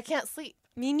way. I can't sleep.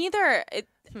 Me neither.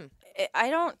 I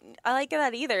don't. I like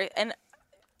that either. And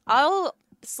I'll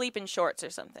sleep in shorts or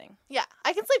something. Yeah,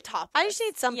 I can sleep top. I just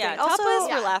need something. Yeah. Also, Topless,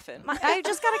 we're laughing. I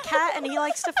just got a cat and he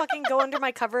likes to fucking go under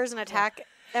my covers and attack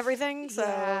everything. So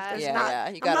Yeah. there's Yeah, not. yeah,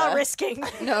 you I'm not gotta- risking.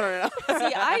 No.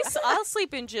 See, I'll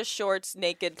sleep in just shorts,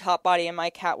 naked, top body, and my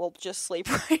cat will just sleep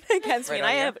right against me, Right and on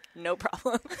I you. have no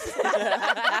problem.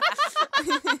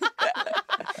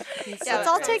 Yeah, let's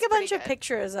all great. take a It's bunch pretty of good.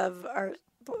 pictures of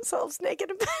ourselves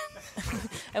naked in bed.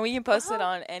 And we can post it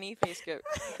on any Facebook.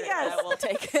 Yes. I will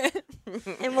take it.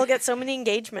 And we'll get so many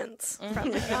engagements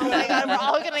from it. Oh my god, we're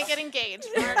all gonna get engaged.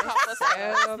 for our topless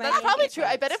photos. That's probably true.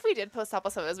 I bet if we did post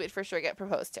topless photos, we'd for sure get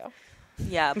proposed to.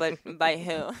 Yeah, but by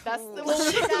who? That's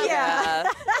that, Yeah.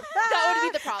 that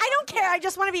would be the problem. I don't care. I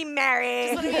just want to be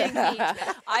married.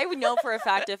 I would know for a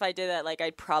fact if I did that, like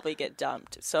I'd probably get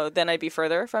dumped. So then I'd be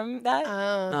further from that.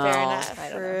 Oh, I fair enough.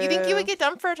 don't know. You think you would get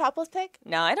dumped for a topless pic?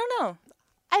 No, I don't know.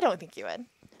 I don't think you would.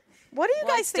 What do you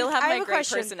Well, I guys still think? have I my have a great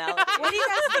question. personality. What do you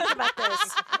guys think about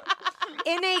this?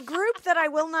 In a group that I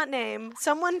will not name,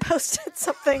 someone posted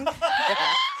something.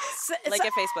 Like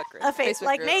a Facebook group. A face, Facebook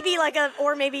like group. maybe like a,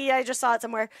 or maybe I just saw it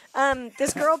somewhere.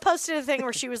 This girl posted a thing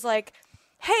where she was like,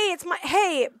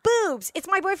 hey, boobs, it's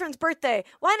my boyfriend's birthday.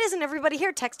 Why doesn't everybody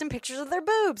here text him pictures of their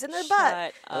boobs and their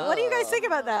butt? Shut What do you guys think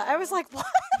about that? I was like, what?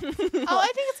 Oh,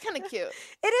 I think it's kind of cute.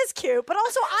 It is cute, but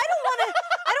also I don't want to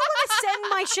send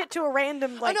my shit to a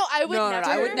random like. Oh no, I would No, never.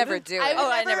 I would never do it.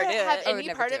 I never do it. have I would any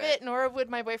never part do of it. it, nor would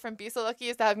my boyfriend be so lucky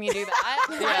as to have me do that.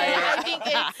 I think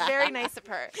it's very nice of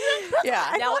her.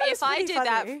 Yeah. Now, thought it was if I pretty did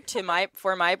funny. that to my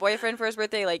boyfriend for his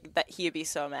birthday, like that, he'd be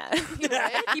so mad. He'd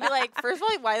be like, first of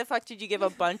all, why the fuck did you give a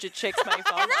bunch of chicks my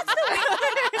phone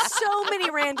number? So many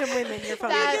random women your phone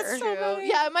That's number. true.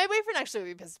 Yeah, my boyfriend actually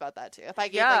would be pissed about that too. If I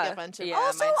gave like a bunch of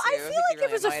Also, mine I too. feel He'd like be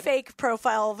it was really a annoyed. fake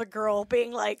profile of a girl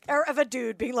being like, or of a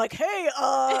dude being like, hey,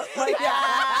 like,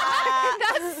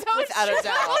 that's so Without a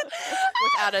doubt.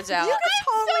 Without a doubt. you could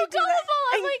totally do that.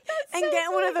 I'm And, like, that's and so get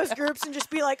in one of those groups and just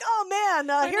be like, oh man,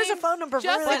 here's a name's phone number for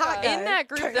a really Jessica. hot guy. In that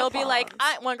group, they'll be like,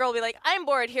 one girl will be like, I'm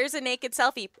bored. Here's a naked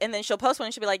selfie. And then she'll post one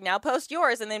and she'll be like, now post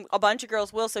yours. And then a bunch of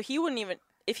girls will. So he wouldn't even,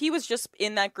 if he was just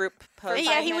in that group post,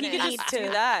 Yeah, he wouldn't could need just to. do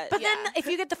that. But then if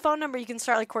you get the phone number, you can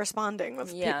start like corresponding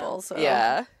with Yeah. people. So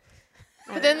Yeah.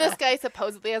 But then this guy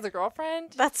supposedly has a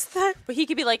girlfriend. that's the. But he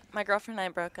could be like, my girlfriend and I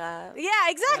broke up. Yeah,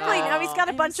 exactly. Now he's got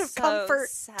a bunch of so comfort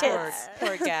sad. tits.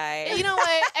 Poor guy. You know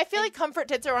what? I feel like comfort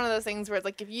tits are one of those things where it's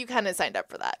like if you kind of signed up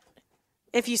for that,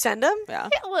 If you send them, Yeah.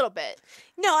 a little bit.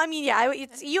 no, I mean, yeah,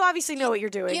 you obviously know what you're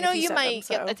doing. You know, if you send might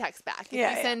them, get so. a text back if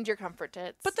Yeah, you yeah. send your comfort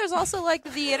tits. But there's also like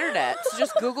the internet. So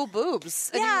just Google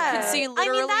boobs. And Yeah, you can see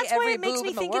literally I mean, that's every why it makes boob me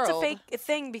in the think world. it's a fake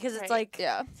thing because it's Right. like.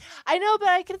 Yeah. I know, but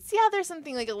I could see how there's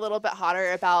something like a little bit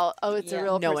hotter about it's a Yeah.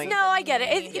 real Knowing. person. No, I get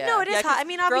it. No, it is Yeah, 'cause hot. I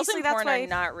mean, girls obviously in that's porn why. are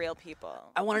not real people.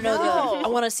 I want to know No. I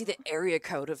want to see the area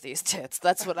code of these tits.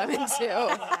 That's what I'm into.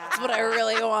 That's what I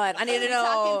really want. I need to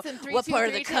know talking some what part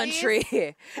of the 323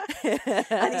 country.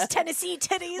 And these Tennessee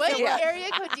titties. What Yeah. area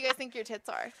code do you guys think your tits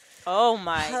are? Oh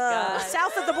my god.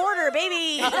 South of the border,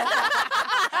 baby.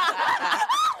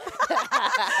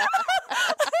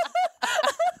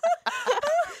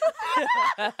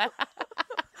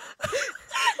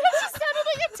 Sounded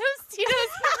like a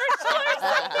Tostitos commercial or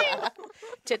something.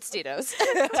 Titstitos.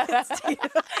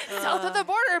 South of the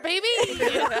border, baby.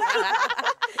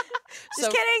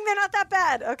 Just kidding. They're not that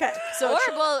bad. Okay. So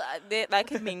well, that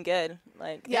could mean good.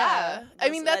 Like Yeah. I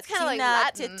mean, that's kind of like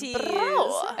Latina Latin. titties.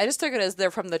 Bro. I just took it as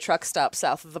they're from the truck stop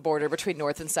south of the border between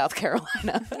North and South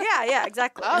Carolina. Yeah,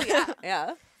 exactly. Oh, yeah.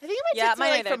 Yeah. I think my Yeah, tits are mine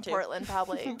like are there, from too. Portland,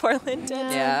 probably. Portland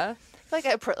tits. Yeah. I feel like I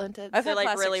have Portland tits. I've They're, had like,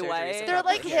 plastic really surgery, white. so They're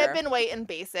probably like here. hip and white and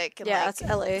basic. And Yeah, like, it's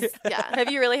LA. yeah.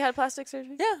 Have you really had plastic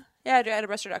surgery? Yeah. Yeah, I had a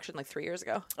breast reduction like 3 years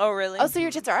ago. Oh really? Oh, so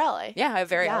your tits are LA. Yeah, I have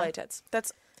very Yeah. LA tits.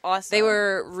 That's awesome. They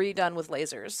were redone with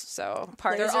lasers, so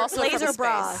they're Laser- also laser from space.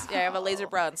 bra. Yeah, I have a laser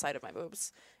bra inside of my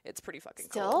boobs. It's pretty fucking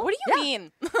Still? cool. What do you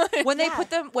mean? When they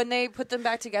put them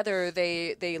back together,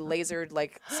 they lasered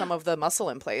like some of the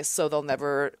muscle in place, so they'll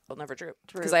never droop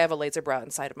because I have a laser bra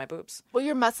inside of my boobs. Well,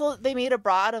 your muscle, they made a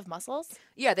bra out of muscles?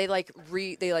 Yeah, they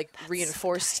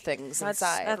reinforced things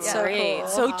inside. that's yeah. so Great. cool.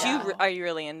 So are you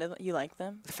really into them? You like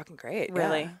them? They're fucking great.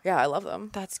 Really? Yeah, I love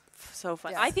them. That's so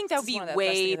fun. Yeah. I think that would This is be one of the best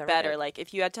way things I've ever better. made. Like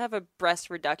if you had to have a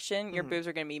breast reduction, your boobs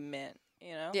are gonna be mint.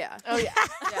 You know? Yeah. Oh, yeah.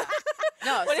 Yeah.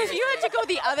 No, But if you had to go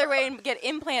the other way and get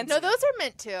implants, No, those are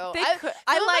meant to. I could-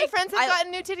 I I my like- friends have I-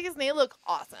 gotten new titties and they look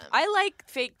awesome. I like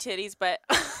fake titties, but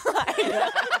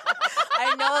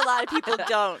I know a lot of people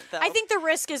don't. Though. I think the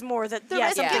risk is more that The yeah,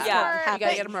 risk something's is going more- to You happen. you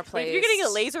gotta get them But replaced. if you're getting a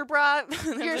laser bra,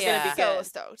 You're it's Yeah. gonna be so good.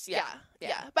 stoked. Yeah. Yeah.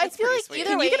 Yeah. But I That's feel pretty like sweet. either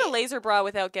Can way, you get a laser bra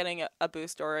without getting a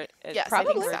boost or a Yes, I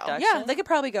Probably think so. reduction? Yeah, they could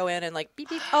probably go in and like beep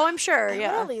beep. Oh, I'm sure. I want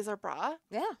Yeah. a laser bra.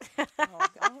 Yeah.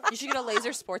 You should get a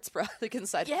laser sports bra like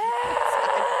inside.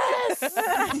 Yes.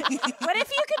 What if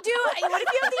you could do? What if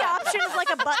you have the option of like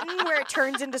a button where it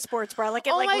turns into sports bra, like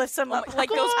it Oh like my- lifts them up, like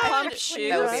those God. pump That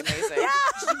shoes. That would be amazing.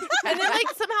 And then like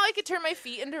somehow I could turn my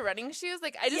feet into running shoes.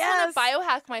 Like I just Yes. want to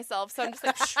biohack myself. So I'm just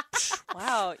like, psh, psh.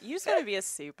 Wow, you just want to be a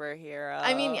superhero.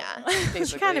 I mean, yeah,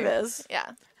 She kind of is.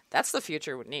 yeah. That's the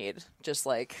future we need. Just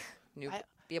like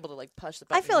be able to like push the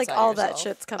I button feel like inside all that yourself.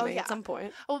 shit's coming yeah. at some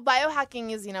point. Well,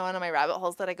 biohacking is, one of my rabbit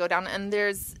holes that I go down, and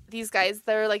there's these guys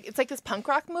that are like, it's like this punk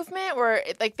rock movement where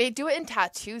like they do it in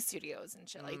tattoo studios and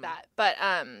shit like that. But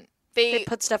They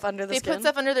put stuff under the skin. They put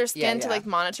stuff under their skin Yeah, to yeah. like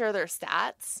monitor their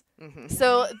stats.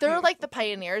 So they're like the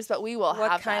pioneers, but we will What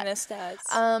have kind that. of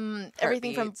stats?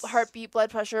 Everything from Heartbeats. heartbeat, blood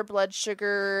pressure, blood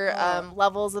sugar,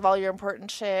 levels of all your important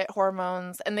shit,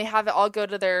 hormones, and they have it all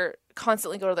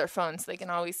constantly go to their phone, so they can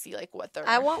always see like what they're.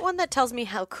 I want one that tells me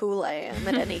how cool I am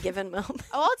at any given moment.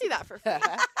 Oh, I'll do that for free.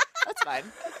 That's fine.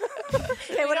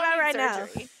 Okay, what about right now?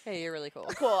 Hey, you're really cool.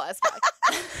 Cool as fuck.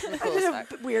 You're I cool did as a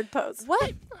fuck. weird pose.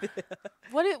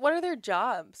 What are their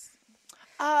jobs?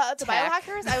 The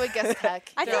biohackers, I would guess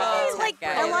tech. I think all they like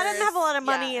tech a lot of them have a lot of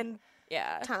money Yeah. and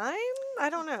Yeah. time. I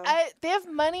don't know. They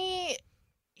have money.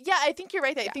 Yeah, I think you're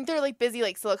right. I think they're like busy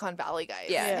like Silicon Valley guys.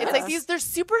 Yeah. It's like they're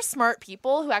super smart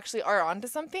people who actually are onto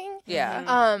something.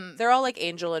 Yeah. They're all like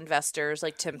angel investors,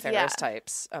 like Tim Ferriss Yeah.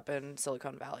 types up in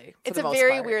Silicon Valley. for It's the a most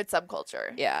very part. weird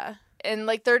subculture. Yeah. And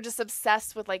like they're just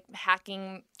obsessed with like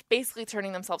hacking, basically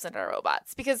turning themselves into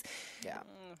robots because Yeah.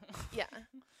 yeah.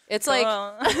 It's like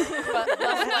Well,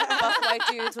 buff white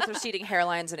dudes with receding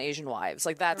hairlines and Asian wives.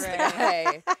 Like that's the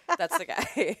guy. That's the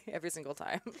guy every single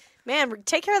time. Man,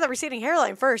 take care of the receding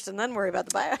hairline first, and then worry about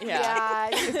the bio. Yeah,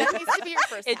 that needs to be your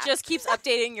first it hack. just keeps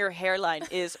updating. Your hairline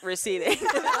is receding.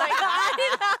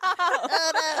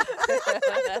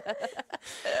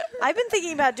 I've been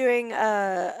thinking about doing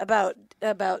about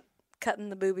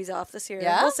cutting the boobies off this year.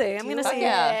 Yeah? We'll see. I'm gonna Fuck see.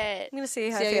 yeah. I'm gonna see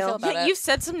how See I how you feel. feel about it. You've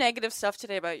said some negative stuff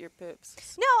today about your boobs.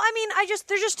 No, I mean,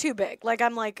 they're just too big. Like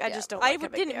I'm like, I just don't. I Like how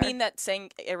big didn't they are. mean that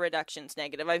saying a reduction's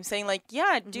negative. I'm saying like,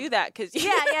 yeah, do that because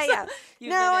Yeah.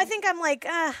 You've No, been I in- think I'm like,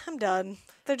 I'm done.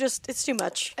 It's too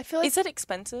much. I feel like Is it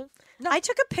expensive? I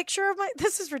took a picture of my.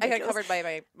 This is I ridiculous. got covered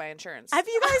by my insurance. Have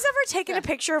you guys ever taken a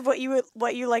picture of what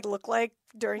you like look like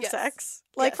during Yes. sex,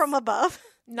 like Yes. from above?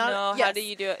 No. yes. How do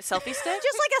you do it? Selfie stick?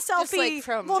 Just like a selfie. like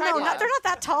from well, no, tripod. they're not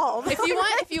that tall. if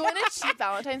you want a cheap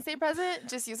Valentine's Day present,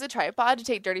 just use a tripod to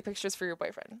take dirty pictures for your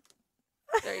boyfriend.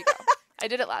 There you go. I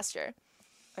did it last year.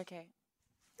 Okay.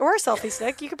 Or a selfie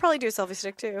stick. You could probably do a selfie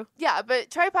stick too. Yeah,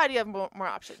 but tripod you have more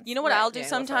options. You know what Right, I'll do yeah, go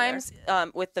farther. sometimes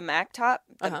with the Mac top,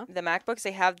 the MacBooks,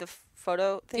 they have the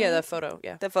photo thing. Yeah, the photo.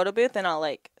 Yeah. the photo booth, and I'll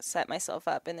like set myself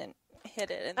up and then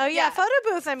hit it. And Oh yeah, Yeah. photo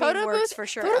booth. I mean, Photo works booth for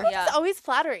sure. Photo booth Yeah. is always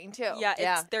flattering too.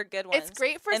 yeah, they're good ones. It's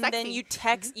great for and then sexy. you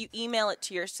text, you email it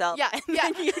to yourself. Yeah, and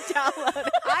yeah. then you download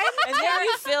it, and then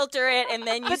you filter it, and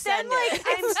then you But then, send like, it.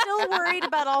 I'm still worried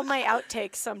about all my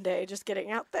outtakes someday just getting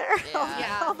out there.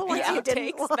 Yeah. all the ones The you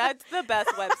didn't outtakes. want. That's the best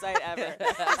website ever.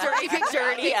 Dirty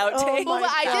dirty Oh outtakes. my Well,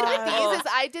 what I did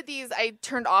God. with these is I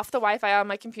turned off the Wi-Fi on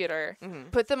my computer,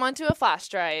 put them onto a flash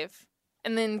drive,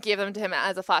 and then gave them to him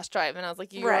as a flash drive. And I was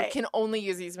like, you Right. can only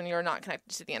use these when you are not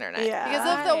connected to the internet. Yeah.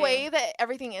 Because of the Right. way that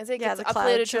everything is, it Yeah, gets the cloud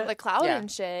uploaded to shit. the cloud Yeah.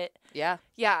 and shit. Yeah.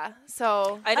 Yeah.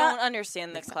 So I don't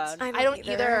understand the cloud. I don't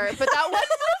either. But that one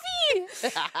movie,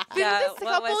 didn't Yeah, this what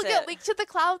couple was get it? leaked to the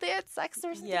cloud? They had sex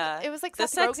or something. Yeah. It was like The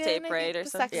Seth sex Rogen, tape, I right, think, or the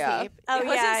something. sex Yeah. tape. Oh, It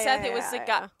wasn't yeah, Seth. yeah, It was the yeah,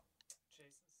 guy.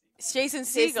 Jason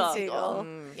Jason Segel.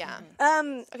 Segel. Yeah.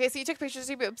 Yeah. Okay, so you took pictures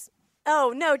of your boobs.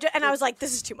 Oh no, and I was like,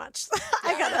 this is too much.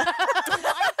 I gotta.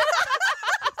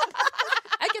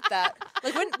 I get that.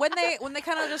 Like when they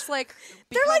kind of just like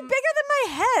They're like become- bigger than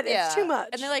my head. yeah. It's too much.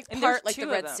 and they like And part there's like the two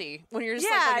of Red them. Sea when you're just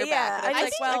Yeah, like on your yeah. back. I And I it's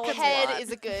think like, well, a it's a head lot.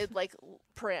 is a good like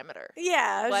parameter.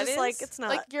 yeah, I was What just like, is? it's not.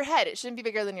 Like your head, it shouldn't be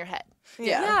bigger than your head.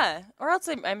 yeah. Yeah, or else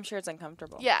I'm sure it's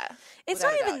uncomfortable. Yeah. It's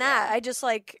Without not a even doubt, that. yeah. I just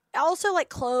like also like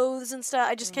clothes and stuff.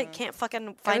 I just can't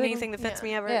fucking find Everything- anything that fits yeah.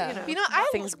 me ever. Yeah. You know. You know, I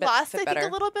Things lost, fit I think, better.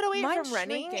 a little bit of weight Mine's from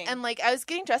running. shrinking. And, like, I was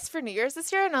getting dressed for New Year's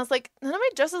this year, and I was like, none of my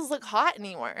dresses look hot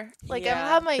anymore. Like, I Yeah.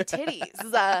 have my titties.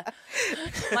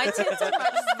 My tits are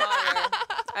much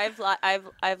smaller.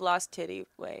 I've lost titty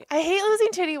weight. I hate losing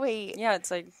titty weight. Yeah,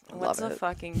 it's like, what's Love the it.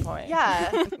 fucking point? Yeah.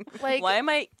 Like, Why am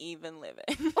I even living?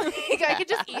 like, I could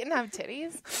just eat and have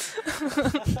titties.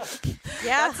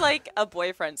 yeah. That's like a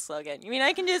boyfriend slogan. You mean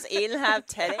I can just eat and have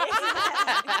titties?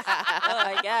 Oh,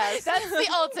 I guess. That's the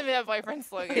ultimate boyfriend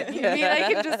slogan. You mean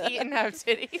I can just eat and have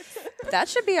titties? That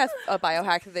should be a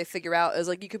biohack that they figure out is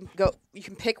like you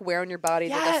can pick where on your body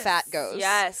that the Yes. fat goes.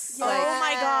 Yes. Oh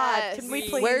my god! Can we Yes.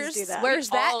 please do that? Where's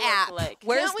that all look app? like-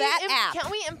 Where's Can't we that app?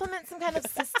 Can't we implement some kind of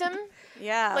system?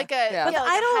 yeah. Like a, Yeah. like But a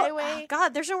I don't. highway? oh,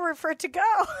 God, there's nowhere for it to go.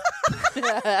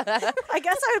 I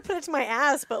guess I would put it to my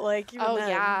ass, but like, even Oh, then.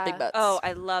 yeah. Big butts. Oh,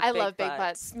 I love I big love big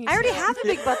butts. butts. Me I already too. have a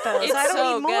big butt though, It's so I don't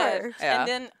so need more. good. Yeah. And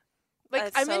then Like,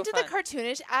 That's I'm so into fun. the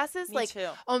cartoonish asses. Me like, too.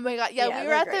 oh my god, yeah. Yeah, We were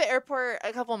they're at great. the airport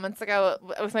a couple months ago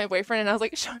with my boyfriend, and I was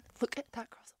like, Sean, look at that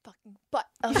girl's fucking butt.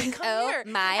 I was like, come Oh here.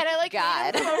 my and I like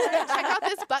God. made him come over to check out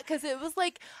this butt because it was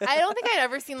like I don't think I'd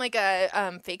ever seen like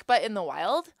a fake butt in the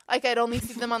wild. Like I'd only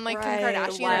seen them on like Kim Right.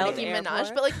 Kardashian or Wild Nicki Minaj,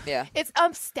 airport. but like Yeah. it's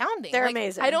astounding. They're Like,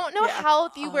 amazing. I don't know Yeah. how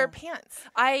you wear pants.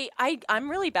 I'm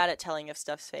really bad at telling if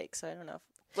stuff's fake, so I don't know.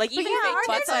 Like even yeah, fake aren't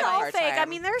butts, they I have a all hard fake? I time.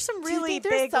 mean, there's some Do you really think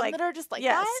there's big some like that are just like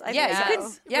yes, that? I Yeah, think you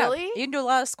so. can. Yeah, Really? you can do a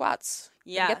lot of squats.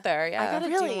 Yeah. You get there. Yeah, I gotta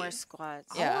Really? do more squats.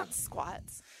 I Yeah. want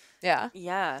squats. yeah.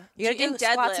 Yeah. You gotta do And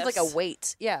squats with like a deadlifts.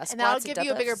 weight. Yeah, And that'll squats give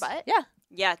you a bigger deadlifts. butt? Yeah.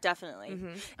 Yeah, definitely.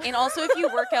 And also, if you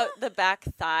work out the back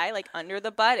thigh, like under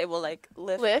the butt, it will like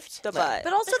lift the butt.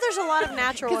 But also, there's a lot of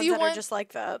natural 'Cause ones you that want- are just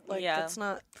like that. Like Yeah. that's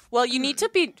not. Well, you need to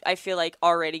be, I feel like,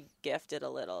 already gifted a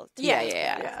little. to Yeah, do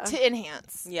yeah, that. Yeah. To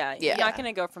enhance. Yeah, Yeah. you're not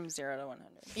gonna go from 0 to 100.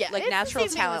 Yeah. Like it's the natural same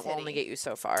thing talent with will only hitting. get you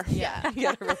so far. Yeah. You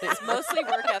gotta really. It's mostly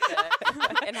work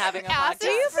ethic and having a Asses Do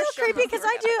you podcast. for feel sure creepy? must Because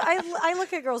work I do. I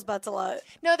look at girls' butts a lot.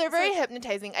 No, they're very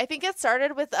hypnotizing. I think it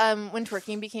started with when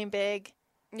twerking became big,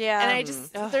 Yeah. and I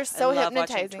just they're so I love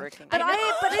watching hypnotizing. twerking. But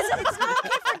it's not okay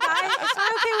for guys. It's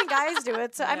not okay when guys do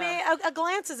it. So I Yeah. mean, a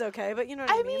glance is okay, but you know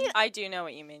what I I mean. mean, I do know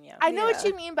what you mean. Yeah. I know what Yeah.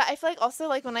 you mean, but I feel like also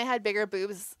like when I had bigger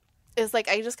boobs, it's like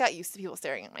I just got used to people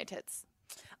staring at my tits.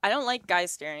 I don't like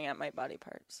guys staring at my body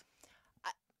parts.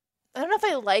 I don't know if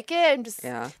I like it. I'm just.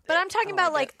 Yeah. But I'm talking I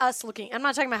about like like us looking. I'm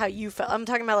not talking about how you felt. I'm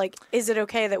talking about like, is it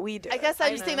okay that we do? I guess it?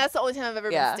 I'm just saying that's the only time I've ever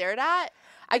Yeah. been stared at.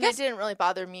 I And guess- it didn't really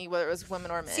bother me whether it was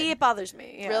women or men. See, it bothers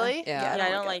me. Yeah. Really? Yeah. Yeah, I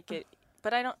don't like it.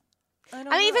 But I don't I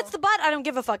mean, if know. it's the butt, I don't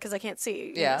give a fuck because I can't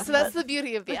see. Yeah. So that's the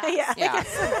beauty of the ass. Yeah. Yeah.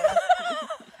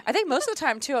 I think most of the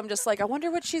time too, I'm just like, I wonder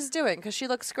what she's doing because she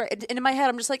looks great. And in my head,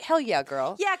 I'm just like, hell yeah,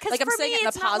 girl. Yeah, because like I'm for saying me, it in a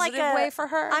it's not like positive way for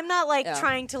her. I'm not like Yeah.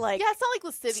 trying to like Yeah, it's not like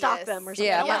lascivious. stalk them or something.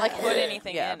 Yeah, I'm Yeah. not like put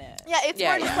anything yeah. in it. Yeah, it's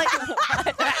Yeah, more yeah. just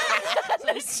like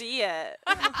I see it.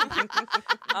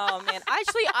 Oh man,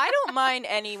 actually, I don't mind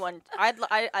anyone.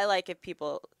 I like if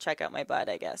people check out my butt,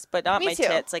 I guess, but not Me my too.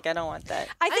 tits. Like I don't want that.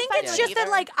 I think fine it's with just that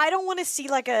either. like I don't want to see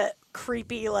like a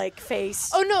creepy like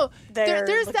face. oh no, There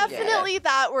there's looking- definitely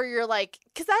that where you're like,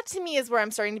 because that to me is where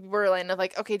I'm starting to be borderline of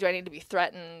like, okay, do I need to be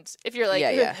threatened? If you're like, Yeah,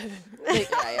 yeah. like,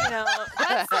 yeah, yeah. no,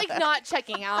 that's like not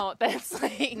checking out. That's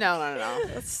like No.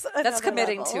 That's That's another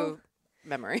committing level. to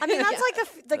memory. I mean, that's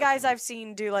like the guys I've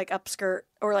seen do like upskirt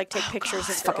or like take pictures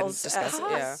of fucking girls. disgusting.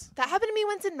 asses. Yeah. That happened to me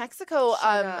once in Mexico.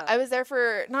 I was there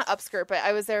for not upskirt, but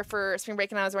I was there for spring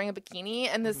break, and I was wearing a bikini,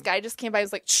 and this guy just came by, and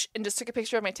was like, shh, and just took a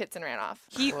picture of my tits and ran off.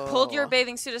 He pulled your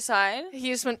bathing suit aside. He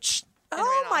just went, shh. And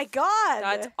Oh ran my off. god,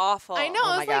 That's awful. I know.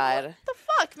 Oh I my was God. like, what the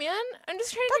fuck, man? I'm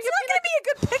just trying That's to not going to be a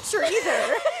good picture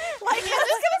either. Like, it's going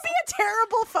to be a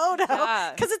terrible photo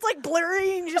Yeah. because it's like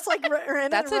blurry and you just like ran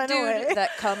That's and a run dude away.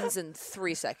 that comes in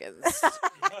 3 seconds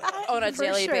on a For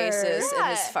daily sure. basis in his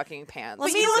Yeah. fucking pants.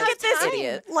 Let me look at this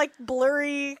idiot. like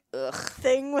blurry Ugh.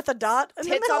 thing with a dot. In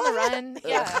Tits the on the middle of it. run.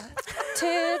 Yeah.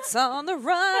 Tits on the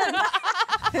run.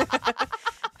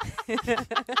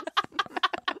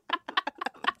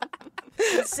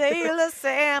 Sailor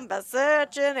Samba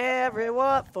searching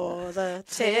everywhere for the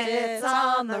tits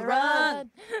on the run.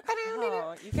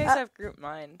 Oh, you guys have group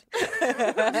mind.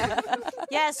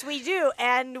 Yes, we do,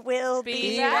 and we'll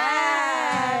be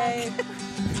back. back.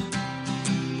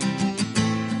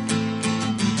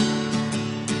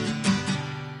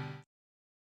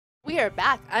 We are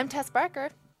back. I'm Tess Barker.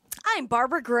 I'm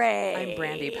Barbara Gray. I'm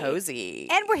Brandy Posey.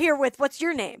 And we're here with, what's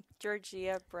your name?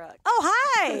 Georgea Brooks. Oh,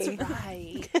 hi.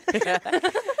 Right.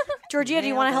 Georgea, do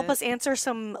you want to Nailed help it. us answer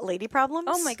some lady problems?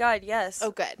 Oh my God, yes.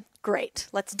 Oh, good. Great.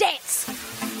 Let's dance.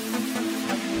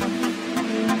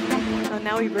 Oh,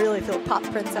 now we really feel pop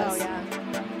princess. Oh, yeah.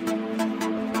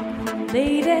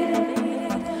 Lady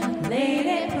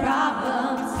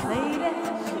problems,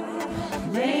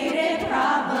 lady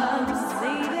problems,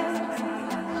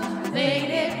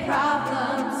 lady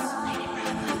problems.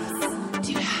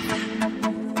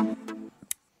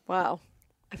 Wow.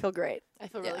 I feel great. I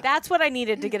feel really That's what I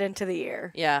needed to get into the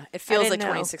year. Yeah, it feels didn't like know.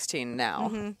 2016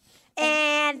 now.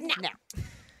 And now.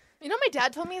 You know, my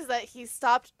dad told me is that he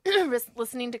stopped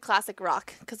listening to classic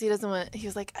rock because he doesn't want. He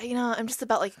was like, I'm just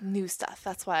about like new stuff.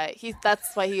 That's why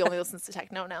he only listens to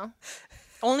techno now.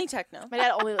 Only techno. My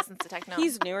dad only listens to techno.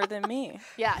 He's newer than me.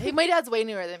 yeah. My dad's way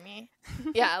newer than me.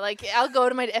 Yeah, like I'll go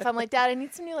to if I'm like, Dad, I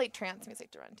need some new like trance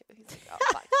music to run to. He's like, oh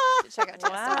fuck, check out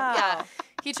Tiesto. Wow. Yeah,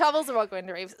 he travels the world going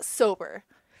to raves sober.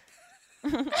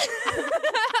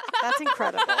 That's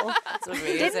incredible. It's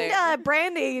amazing. Didn't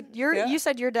Brandy? You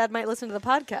said your dad might listen to the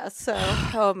podcast, so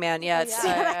Oh man, yeah. It's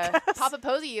Papa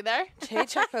Posey, you there? hey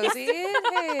Chuck Posey.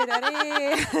 Hey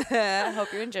Daddy.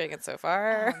 Hope you're enjoying it so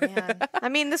far. Oh, man. I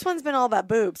mean, this one's been all about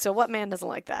boobs. So what man doesn't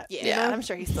like that? Yeah, I'm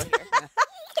sure he's still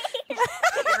here.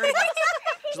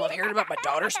 Just love hearing about my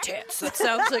daughter's tits. That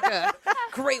sounds like a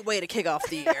great way to kick off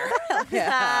the year.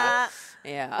 Yeah.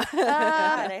 Yeah.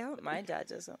 God, I hope my dad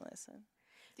doesn't listen.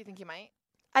 Do you think he might?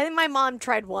 I think my mom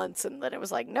tried once, and then it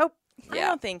was like, nope. I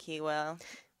don't think he will.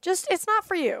 Just it's not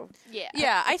for you. Yeah.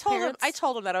 Yeah, I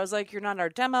told him that I was like, you're not our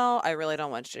demo. I really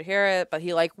don't want you to hear it, but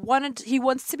he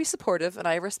wants to be supportive, and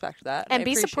I respect that, And I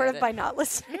be appreciate supportive it. by not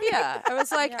listening. Yeah, I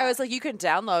was like, you can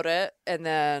download it and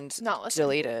then Not listen.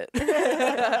 delete it.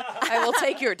 I will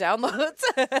take your downloads.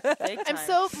 Big I'm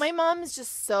time. my mom is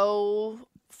just so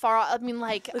far. I mean,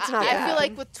 like, It's not I bad. feel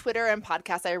like with Twitter and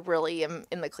podcasts, I really am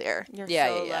in the clear. You're Yeah,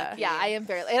 so yeah, lucky. Yeah, I am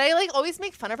very, and I like always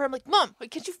make fun of her. I'm like, Mom, why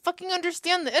can't you fucking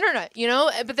understand the internet? You know?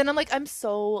 But then I'm like, I'm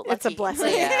so lucky. It's a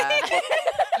blessing. Yeah.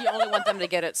 You only want them to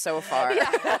get it so far.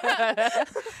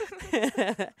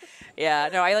 Yeah,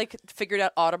 no, I like figured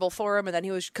out Audible for him, and then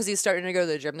because he's starting to go to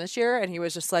the gym this year, and he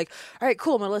was just like, all right,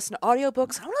 cool, I'm gonna listen to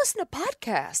audiobooks. I want to listen to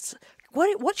podcasts.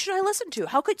 What should I listen to?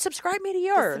 How could subscribe me to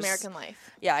yours? It's American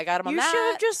life. Yeah, I got him on You that.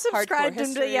 should have just Hardcore subscribed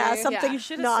him to history. something You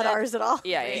should've not said- ours at all.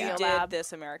 Yeah, You yeah, did yeah.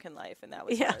 This American Life, and that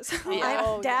was Yeah. yours.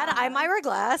 I'm, Dad, I'm Ira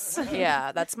Glass.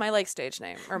 Yeah, that's my like stage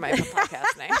name or my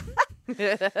podcast name.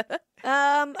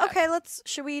 Okay,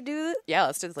 should we do Yeah,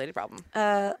 let's do this lady problem.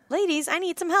 ladies, I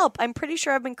need some help. I'm pretty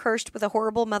sure I've been cursed with a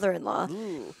horrible mother-in-law.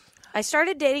 I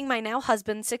started dating my now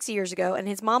husband 6 years ago, and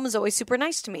his mom was always super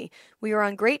nice to me. We were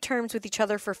on great terms with each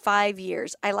other for 5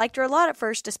 years. I liked her a lot at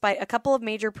first, despite a couple of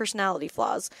major personality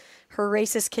flaws. Her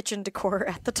racist kitchen decor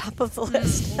at the top of the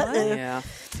list. Yeah.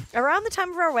 Around the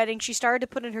time of our wedding, she started to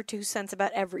put in her 2 cents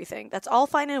about everything. That's all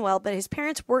fine and well, but his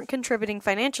parents weren't contributing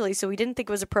financially, so we didn't think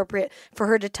it was appropriate for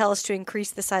her to tell us to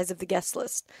increase the size of the guest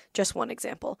list. Just one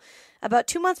example. About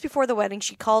 2 months before the wedding,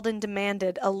 she called and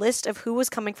demanded a list of who was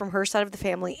coming from her side of the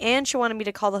family, and she wanted me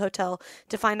to call the hotel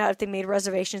to find out if they made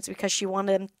reservations because she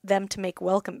wanted them to make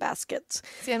welcome baskets.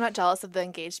 See, I'm not jealous of the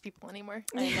engaged people anymore.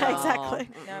 Yeah, exactly.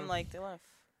 Now I'm like, what?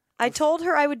 I told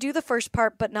her I would do the first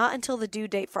part, but not until the due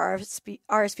date for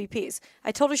RSVPs.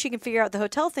 I told her she can figure out the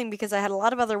hotel thing because I had a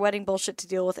lot of other wedding bullshit to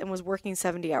deal with and was working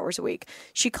 70 hours a week.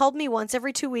 She called me once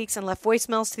every 2 weeks and left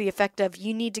voicemails to the effect of,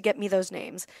 "You need to get me those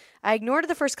names." I ignored her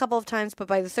the first couple of times, but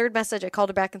by the third message, I called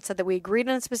her back and said that we agreed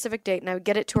on a specific date and I would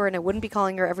get it to her and I wouldn't be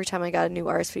calling her every time I got a new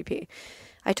RSVP.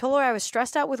 I told her I was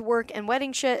stressed out with work and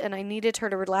wedding shit and I needed her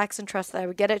to relax and trust that I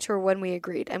would get it to her when we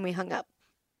agreed, and we hung up.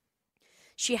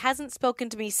 She hasn't spoken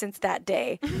to me since that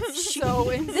day. So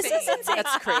insane. This is insane.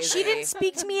 That's crazy. She didn't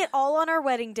speak to me at all on our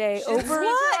wedding day over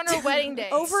on her wedding day.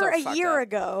 over So a fucked year up.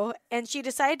 ago, and she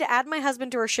decided to add my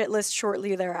husband to her shit list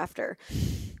shortly thereafter.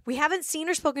 We haven't seen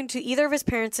or spoken to either of his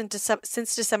parents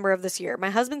since December of this year. My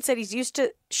husband said she's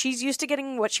used to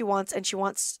getting what she wants, and she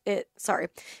wants it. Sorry.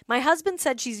 My husband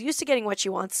said she's used to getting what she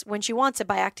wants when she wants it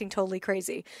by acting totally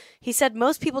crazy. He said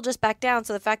most people just back down,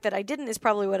 so the fact that I didn't is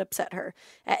probably what upset her.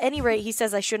 At any rate, he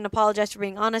says I shouldn't apologize for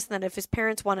being honest, and that if his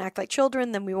parents want to act like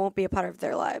children, then we won't be a part of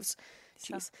their lives.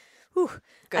 Jeez. Whew.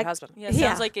 Good husband. Yeah,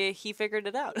 sounds like he figured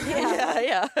it out.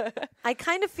 Yeah. I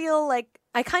kind of feel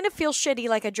shitty,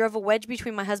 like I drove a wedge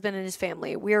between my husband and his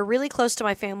family. We are really close to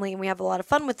my family and we have a lot of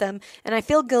fun with them, and I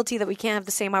feel guilty that we can't have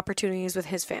the same opportunities with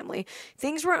his family.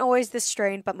 Things weren't always this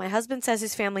strained, but my husband says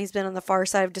his family's been on the far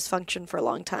side of dysfunction for a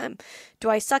long time. Do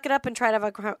I suck it up and try to have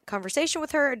a conversation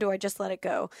with her, or do I just let it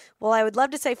go? Well, I would love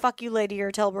to say fuck you lady, you're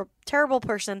a terrible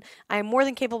person. I am more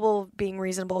than capable of being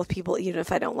reasonable with people even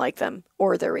if I don't like them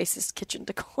or their racist kitchen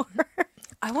decor.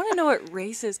 I want to know what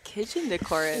racist kitchen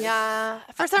decor is. Yeah.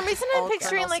 For some reason, I'm All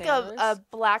picturing Colonel like a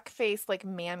blackface like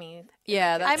mammy.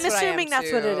 Yeah, that's I'm what I am, assuming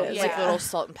that's what it too. is. Like Yeah. little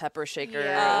salt and pepper shakers.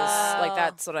 Yeah. Like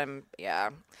that's what I'm. Yeah,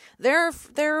 they're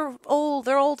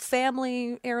old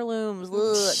family heirlooms. Ugh,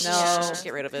 no, Yeah. just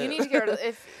get rid of it. You need to get rid of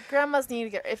if grandmas need to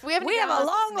get if we have any We have a grandmas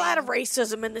long line of listening,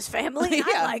 racism in this family. Yeah.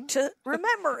 I like to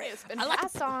remember it. been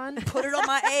passed on. put it on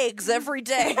my eggs every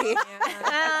day.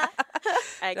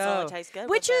 Eggs No. all taste good.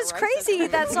 Which with is that crazy,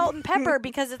 racism. that salt and pepper,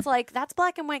 because it's like, that's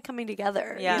black and white coming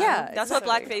together. Yeah, Yeah, that's exactly.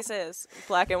 what blackface is.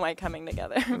 Black and white coming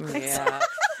together. Yeah.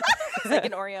 It's like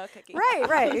an Oreo cookie.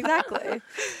 Right, exactly.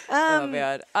 Oh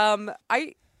man.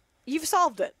 You've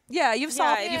solved it. Yeah, you've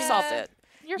solved. Yeah. You've solved it.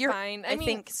 You're fine. I mean,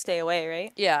 think stay away,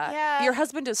 right? Yeah. Yeah. Your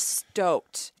husband is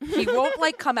stoked. He won't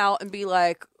like come out and be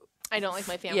like, I don't like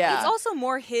my family. Yeah. It's also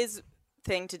more his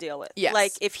thing to deal with. Yes.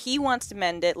 Like, if he wants to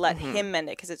mend it, let him mend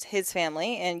it because it's his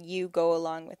family and you go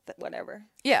along with whatever.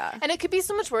 Yeah. And it could be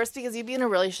so much worse because you'd be in a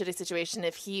really shitty situation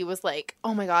if he was like,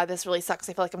 oh my God, this really sucks.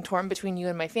 I feel like I'm torn between you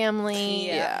and my family.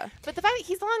 Yeah. But the fact that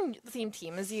he's on the same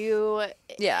team as you.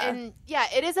 Yeah. And yeah,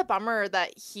 it is a bummer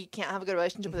that he can't have a good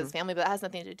relationship with his family, but that has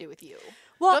nothing to do with you.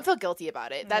 Well- don't feel guilty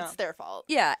about it. That's their fault.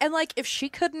 Yeah. And like, if she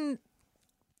couldn't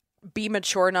be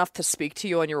mature enough to speak to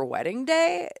you on your wedding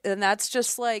day, then that's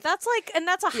just like, That's like, and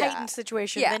that's a Yeah. heightened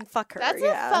situation. Yeah. Then fuck her. That's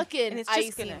yeah. a fucking And it's just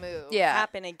icy gonna- move. yeah.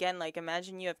 Happen again. Like,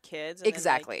 imagine you have kids. And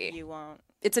Exactly. Then, like, you won't.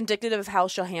 It's indicative of how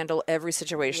she'll handle every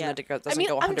situation Yeah. that doesn't I mean,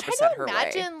 go 100% I'm trying to her way.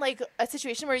 imagine like a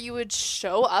situation where you would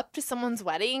show up to someone's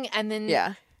wedding and then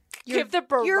Yeah. give the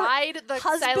your bride the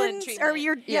silent husband's treatment. or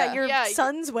your Yeah. your Yeah.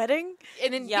 son's wedding.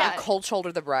 and then Yeah. Cold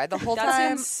shoulder the bride the whole That's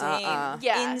time. insane.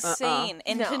 Yeah. Insane.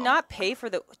 And to No. not pay for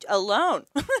the alone.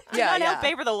 to Yeah, not yeah. help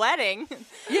pay for the wedding.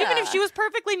 Even if she was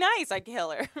perfectly nice, I'd kill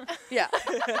her. Yeah.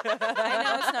 I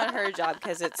know it's not her job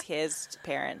because it's his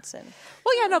parents and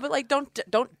Well, yeah, no, but like,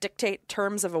 don't dictate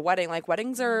terms of a wedding. Like,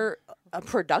 weddings are a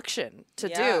production to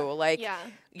Yeah. do. Like, Yeah.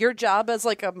 your job as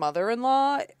like a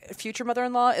mother-in-law, future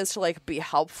mother-in-law, is to like be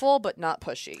helpful but not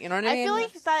pushy. You know what I I mean? feel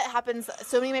like that happens.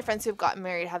 So many of my friends who have gotten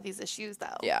married have these issues,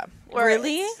 though. yeah. Where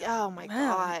Really? it's- Oh my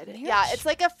God. Yeah, it's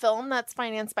like a film that's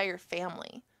financed by your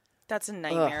family. that's a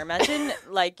nightmare. Imagine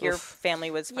like your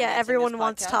family was Yeah, financing everyone this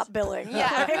wants podcast. top billing.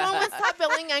 Yeah, everyone wants top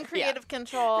billing and creative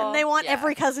control. And they want Yeah.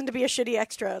 every cousin to be a shitty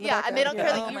extra. in the and they don't care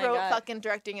background. that you Oh my wrote God. fucking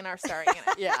directing and are starring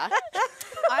in it. Yeah.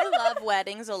 I love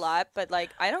weddings a lot, but like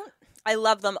I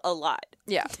love them a lot.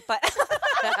 Yeah. But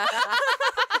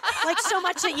Like so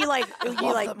much that you like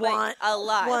want a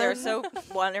lot. They're one. so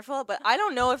wonderful, but I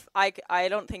don't know if I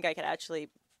don't think I could actually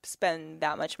spend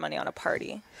that much money on a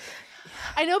party.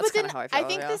 I know, but kinda then how I I feel,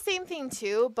 think yeah. the same thing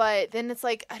too. But then it's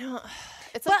like I don't.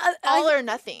 It's like But, all or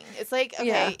nothing. It's like okay,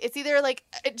 Yeah. it's either like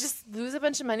just lose a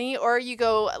bunch of money, or you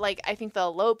go like I think the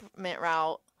elopement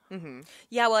route.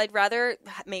 Yeah, well, I'd rather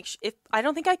if I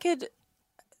don't think I could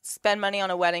spend money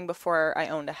on a wedding before I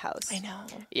owned a house. I know.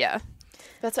 Yeah.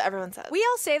 That's what everyone says. We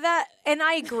all say that, and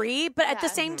I agree, but at the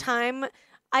Yeah. same time,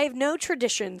 I have no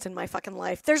traditions in my fucking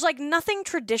life. There's like nothing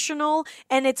traditional,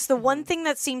 and it's the one thing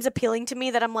that seems appealing to me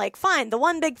that I'm like, fine, the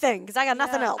one big thing, because I got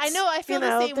nothing else. I know. I feel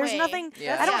the same There's way. nothing.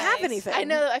 Yeah. I don't Yes. have anything. I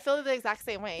know. I feel the exact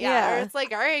same way. Yeah. Yeah. Or it's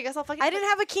like, all right, I guess I'll fucking. I didn't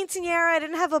have a quinceanera. I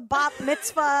didn't have a bat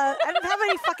mitzvah. I didn't have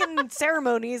any fucking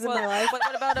ceremonies in my life. What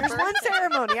about a There's one birthday?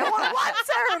 ceremony. I want one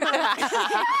ceremony.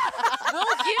 We'll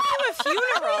give you a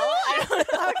funeral. I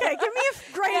don't know. Okay, give me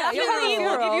a great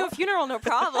We'll give you a funeral, no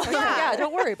problem. Yeah,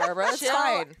 don't worry, Barbara. It's Chill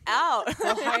fine. out.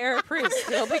 We'll hire a priest.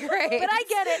 It'll be great. But I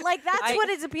get it. Like that's what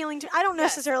is appealing to. I don't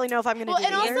necessarily know if I'm going to Well, do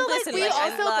and either. also like Listen, we like, I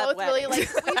also love both really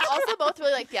weddings. like we've also both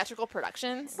really like theatrical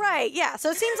productions. Right. Yeah. So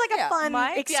it seems like a Yeah. fun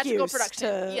My excuse Theatrical production.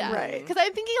 to. Yeah. Right. Because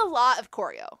I'm thinking a lot of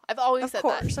choreo. I've always Of said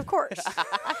course. that. Of course. And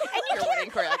you Your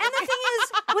wedding can't. choreography. And the thing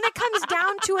is, when it comes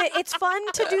down to it, it's fun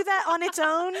to do that on its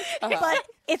own, but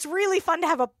it's really fun to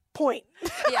have a point.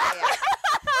 Yeah, yeah.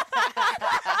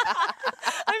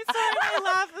 I'm sorry, I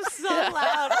laugh so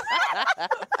loud.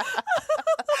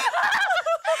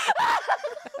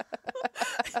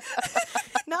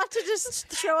 Not to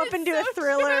just show up and do a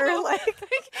thriller. true. Like,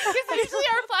 Because usually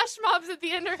our flash mobs at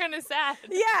the end are kind of sad.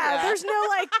 yeah, there's no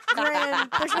like grand.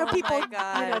 There's no people,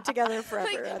 God. together forever.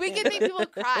 Like at we the can end. make people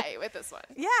cry with this one.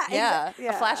 Yeah. Yeah.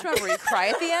 Yeah. A flash mob where you cry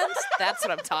at the end? That's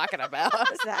what I'm talking about.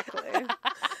 Exactly.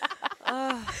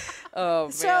 Oh,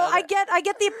 man. So I get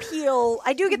the appeal.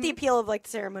 I do get the appeal of like the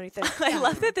ceremony thing. I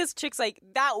love that this chick's like,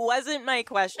 that wasn't my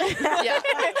question. yeah. Yeah,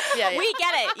 yeah. We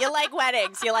get it. You like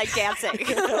weddings. You like dancing. What do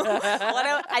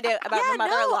I do about Yeah, my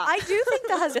mother-in-law? no, I do think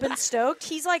the husband's stoked.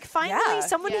 He's like, finally, Yeah.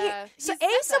 someone Yeah, here. So, he said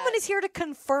someone that. is here to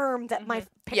confirm that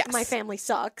Yes. my family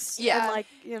sucks. Yeah. And like,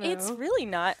 you know, It's really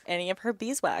not any of her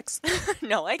beeswax.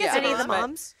 No, I guess Yeah. it any of is, the but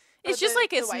moms. It's Or just the- like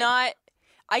the it's wife. not.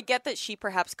 I get that she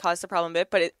perhaps caused the problem a bit,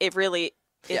 but it really.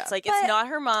 It's Yeah. like But- it's not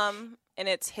her mom, and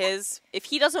it's his. If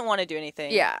he doesn't want to do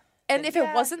anything, Yeah. And if it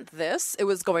Yeah. wasn't this, it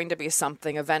was going to be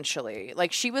something eventually.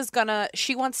 Like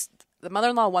the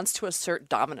mother-in-law wants to assert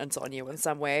dominance on you in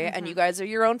some way, and you guys are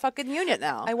your own fucking unit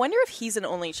now. I wonder if he's an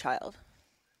only child.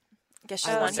 I guess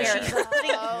she's one so. here. She's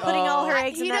putting all her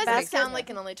eggs He in that doesn't basket. sound like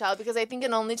an only child because I think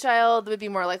an only child would be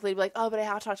more likely to be like, oh, but I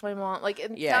have to talk to my mom. Like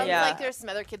it Yeah, sounds yeah. like there's some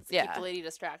other kids to keep Yeah. the lady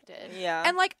distracted. Yeah,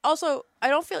 And like also, I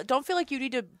don't feel like you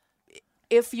need to.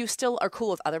 If you still are cool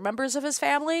with other members of his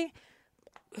family,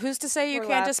 who's to say you We're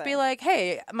can't just be laughing. like,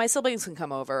 hey, my siblings can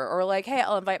come over, or like, hey,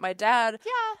 I'll invite my dad.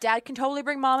 Yeah. Dad can totally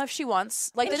bring mom if she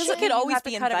wants. Like, And that she doesn't could mean you always have to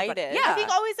be cut everybody- invited. Yeah,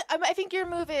 I think your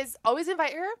move is always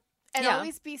invite her And Yeah.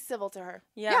 always be civil to her.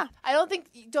 Yeah. I don't think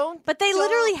don't. But they don't-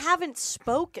 literally haven't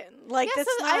spoken. Like Yeah,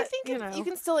 that's so not. I think you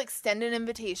can still extend an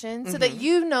invitation so Mm-hmm. that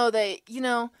you know that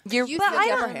You're you but feel the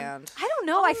the upper upper hand. I don't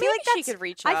know. Well, I feel like maybe that's. she could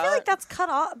reach I feel out. like that's cut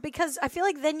off because I feel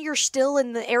like then you're still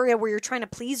in the area where you're trying to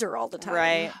please her all the time.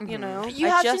 Right. You know. You I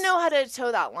have just- to know how to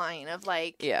toe that line of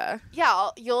like, Yeah.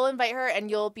 you'll invite her and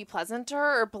you'll be pleasant to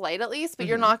her or polite at least, but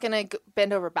you're not gonna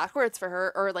bend over backwards for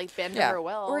her or like bend Yeah. to her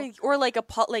will. Or like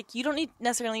like you don't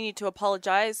necessarily need to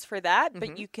apologize for that,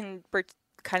 but you can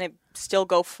kind of still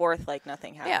go forth like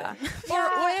nothing Yeah. happened.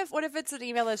 Or what if it's an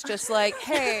email that's just like,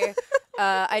 hey,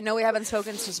 I know we haven't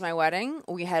spoken since my wedding.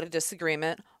 We had a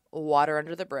disagreement. Water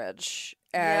under the bridge.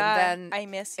 And Yeah, then I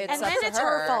miss you. it's And up then to it's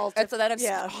her fault. It's then it's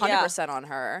Yeah. 100% on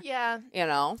her. yeah. You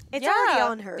know? It's Yeah. already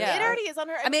on her. Yeah. It already is on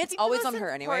her. I mean, I it's think the always most on her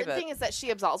anyway, important but- thing is that she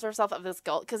absolves herself of this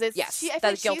guilt because it's Yes, I feel that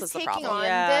like guilt she's is the taking problem. on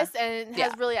Yeah. this and has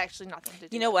Yeah. really actually nothing to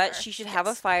do. You know with what? her. She should have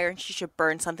a fire and she should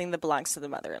burn something that belongs to the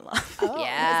mother-in-law. Oh, is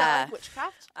Yeah. that like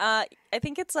witchcraft? I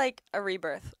think it's like a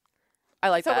rebirth. I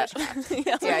like So that.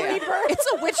 Yeah. Yeah.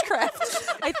 It's a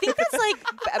witchcraft. I think that's like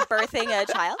birthing a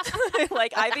child.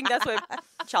 Like I think that's what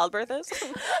childbirth is.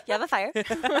 You have a fire.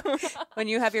 When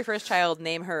you have your first child,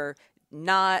 name her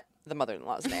not the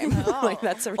mother-in-law's name. Like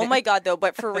that's a Oh my god, though!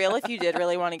 But for real, if you did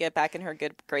really want to get back in her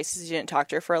good graces, you didn't talk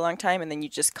to her for a long time, and then you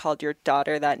just called your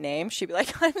daughter that name, she'd be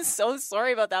like, "I'm so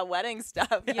sorry about that wedding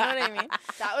stuff." You know what I mean?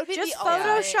 That would be Just the ultimate.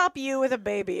 Photoshop you with a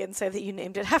baby and say that you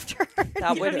named it after her.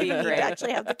 That You would don't be even need great. to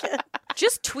actually have the kid.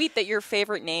 Just tweet that your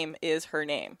favorite name is her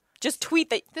name. Just tweet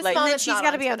that. This like, mom then is she's not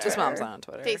gotta be on Twitter. This mom's not on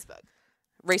Twitter. Facebook.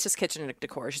 Racist kitchen and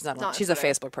decor. She's not. Not on She's a Twitter.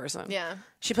 Facebook person. Yeah.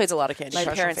 She plays a lot of Candy My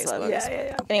Crush parents on love Facebook.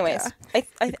 it. Yeah. anyways,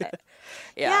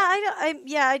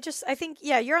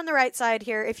 You're on the right side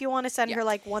here. If you want to send her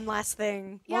like one last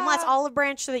thing, one last olive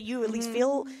branch, so that you at least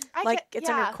feel like it's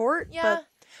in her court. Yeah.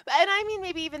 And I mean,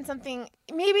 maybe even something,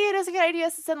 maybe it is a good idea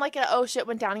to send like an oh shit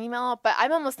went down email, but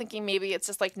I'm almost thinking maybe it's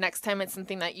just like next time it's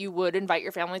something that you would invite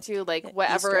your family to, like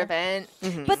whatever Easter. event,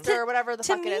 But Easter or whatever the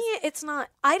to fuck me, it is. it's not.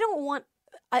 I don't want.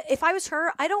 If I was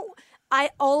her,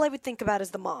 all I would think about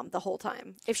is the mom the whole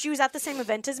time. If she was at the same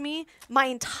event as me, my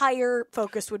entire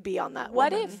focus would be on that.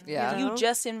 what woman, if Yeah. you know? you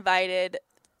just invited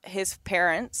his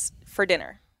parents for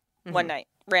dinner one night,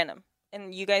 random,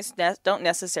 and you guys don't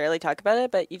necessarily talk about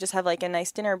it, but you just have like a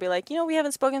nice dinner and be like, we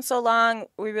haven't spoken so long.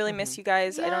 We really miss you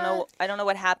guys. I don't know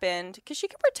what happened, because she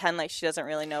can pretend like she doesn't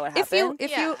really know what happened.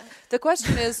 The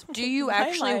question is, do you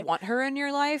actually mind. want her in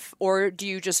your life, or do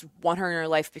you just want her in your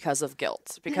life because of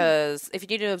guilt? Because if you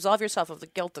need to absolve yourself of the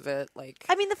guilt of it, like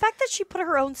I mean, the fact that she put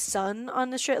her own son on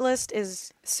the shit list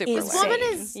is super insane. lame. Woman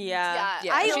is Yeah.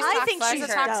 Yeah. I think toxic. she's She's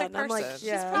a toxic done. I'm like, person.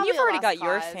 yeah. probably You've a already lost got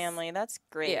your cause. family. That's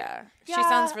great. Yeah. She Yeah.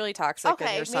 sounds really toxic, Okay,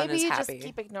 and your son maybe is you happy. just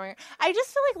keep ignoring. I just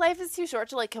feel like life is too short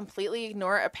to like completely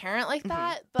ignore a parent like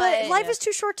that. But life is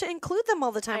too short to include them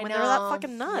all the time I when they're that know.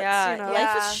 fuking nuts. Yeah, you know? life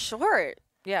Yeah. is short.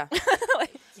 Yeah.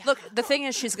 Look, the thing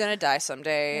is, she's gonna die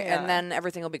someday, Yeah. and then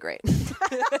everything will be great.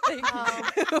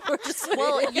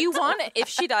 Well, you want it. If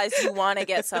she dies, you want to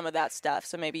get some of that stuff.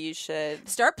 So maybe you should.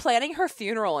 Start planning her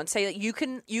funeral and say that you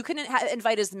can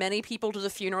invite as many people to the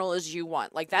funeral as you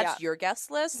want. Like that's Yeah. your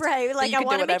guest list, Right, but like you I can do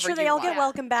want to make whatever sure they you all get want.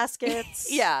 welcome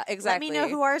baskets. Yeah, exactly. Let me know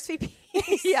who RSVP.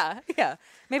 yeah.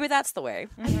 Maybe that's the way.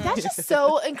 That's just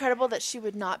so incredible that she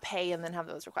would not pay and then have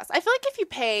those requests. I feel like if you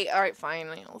pay, all right, fine,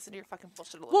 listen to your fucking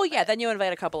bullshit a little Well, bit. yeah. Then you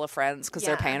invite a couple of friends because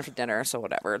they're Yeah. paying for dinner, so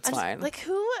whatever. It's I'm just- fine. like,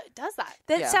 who does that?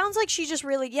 That Yeah. sounds like she just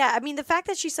really, I mean, the fact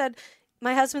that she said,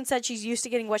 my husband said she's used to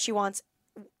getting what she wants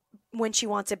when she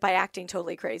wants it by acting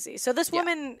totally crazy. So this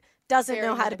woman doesn't Very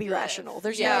know how to be manipulative. rational.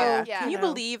 There's Yeah. no. Yeah. Can you know.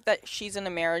 believe that she's in a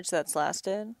marriage that's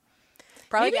lasted?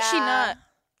 Probably Maybe she not.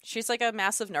 She's like a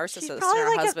massive narcissist, She's and probably her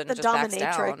like husband the just backs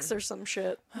dominatrix down. or some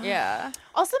shit. Yeah.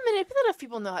 Also, manipulative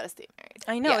people know how to stay married.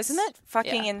 I know. Yes. Isn't that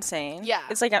fucking Yeah. insane? Yeah.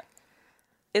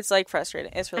 It's like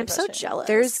frustrating. It's really I'm so frustrating. jealous.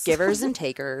 There's givers and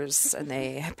takers, and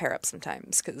they pair up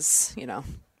sometimes because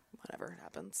whatever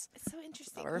happens. It's so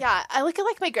interesting. Whatever. Yeah, I look at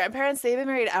like my grandparents. They've been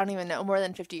married, I don't even know, more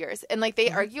than 50 years, and like they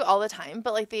argue all the time.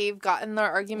 But like they've gotten their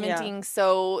argumenting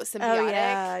so symbiotic. Oh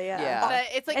yeah. Yeah. That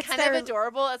it's like It's kind their- of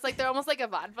adorable. It's like they're almost like a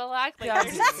vaudeville act. Like Yeah.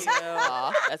 they're just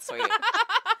Aw, that's sweet.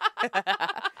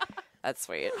 That's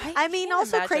sweet. I mean, can't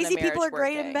also imagine a crazy people marriage are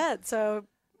great in working. bed, so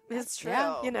That's true.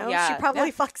 you know, Yeah. she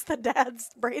probably fucks the dad's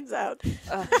brains out.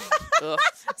 Ugh,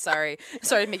 sorry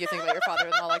to make you think about your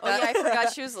father-in-law like Oh yeah, that. I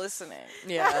forgot she was listening.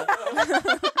 Yeah.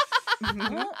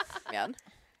 Man.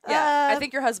 Yeah, I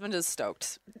think your husband is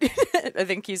stoked. I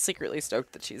think he's secretly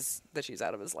stoked that she's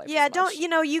out of his life. Yeah, as don't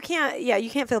much. you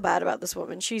can't feel bad about this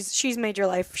woman. She's made your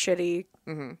life shitty.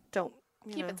 Mm-hmm. Don't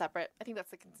keep it separate. I think that's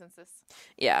the consensus.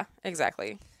 Yeah,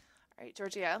 exactly. All right,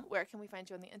 Georgea, where can we find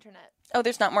you on the internet? Oh,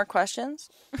 there's not more questions?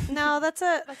 No, that's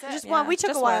it. That's it. Just Yeah, one. We took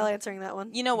just a while one. answering that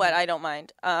one. You know what? I don't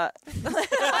mind. I'll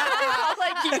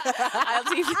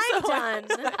leave you I'm somewhere. done.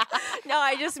 No,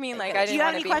 I just mean like I Do didn't you have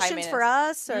want any to be high questions for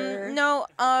maintenance. us? Or No.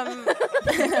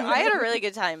 I had a really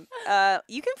good time.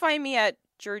 You can find me at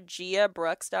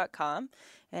georgeabrooks.com,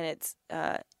 and it's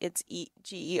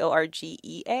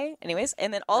Georgea. Anyways,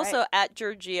 and then also at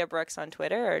Georgea Brooks on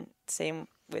Twitter, or same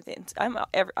with it. I'm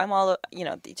all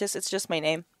it's just my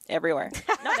name everywhere.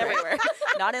 Not everywhere.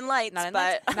 Not in lights, Not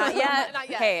yet. Not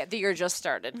yet. Hey, the year just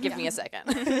started. Give me a second.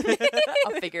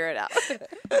 I'll figure it out.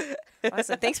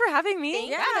 Awesome. Thanks for having me.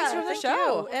 yeah, thanks for the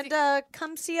show. And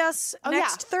come see us Oh,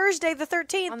 next Thursday, the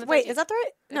 13th. On the Wait, 13th. is that the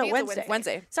right? No, think it's a Wednesday.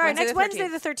 Wednesday. Sorry, Wednesday next the Wednesday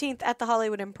 13th. the 13th at the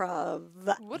Hollywood Improv.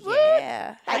 Woot woot.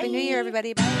 Yeah. Happy New Year,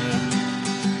 everybody. Bye.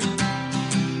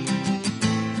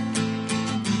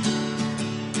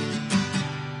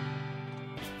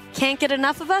 Can't get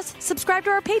enough of us? Subscribe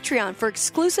to our Patreon for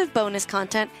exclusive bonus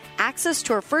content, access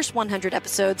to our first 100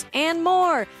 episodes, and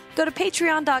more. Go to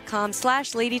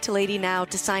patreon.com/ladytolady now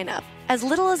to sign up. As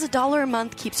little as $1 a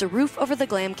month keeps a roof over the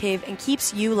glam cave and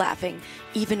keeps you laughing,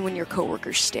 even when your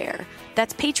coworkers stare.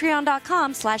 That's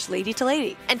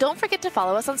patreon.com/ladytolady. And don't forget to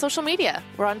follow us on social media.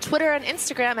 We're on Twitter and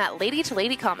Instagram at Lady to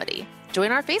Lady Comedy.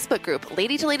 Join our Facebook group,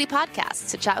 Lady to Lady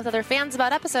Podcasts, to chat with other fans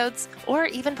about episodes, or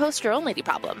even post your own lady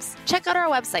problems. Check out our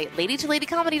website,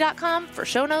 ladytoladycomedy.com, for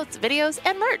show notes, videos,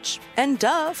 and merch. And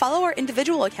follow our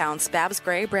individual accounts, Babs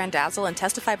Gray, Brandazzle, and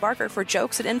Testify Barker for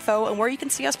jokes and info and where you can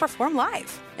see us perform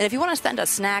live. And if you want to send us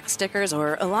snacks, stickers,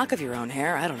 or a lock of your own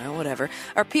hair, I don't know, whatever,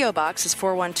 our P.O. Box is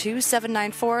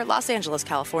 412-794, Los Angeles,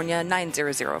 California,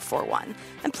 90041.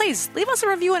 And please, leave us a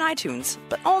review on iTunes,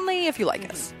 but only if you like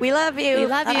us. We love you. We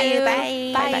love you. Bye.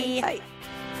 Bye. Bye.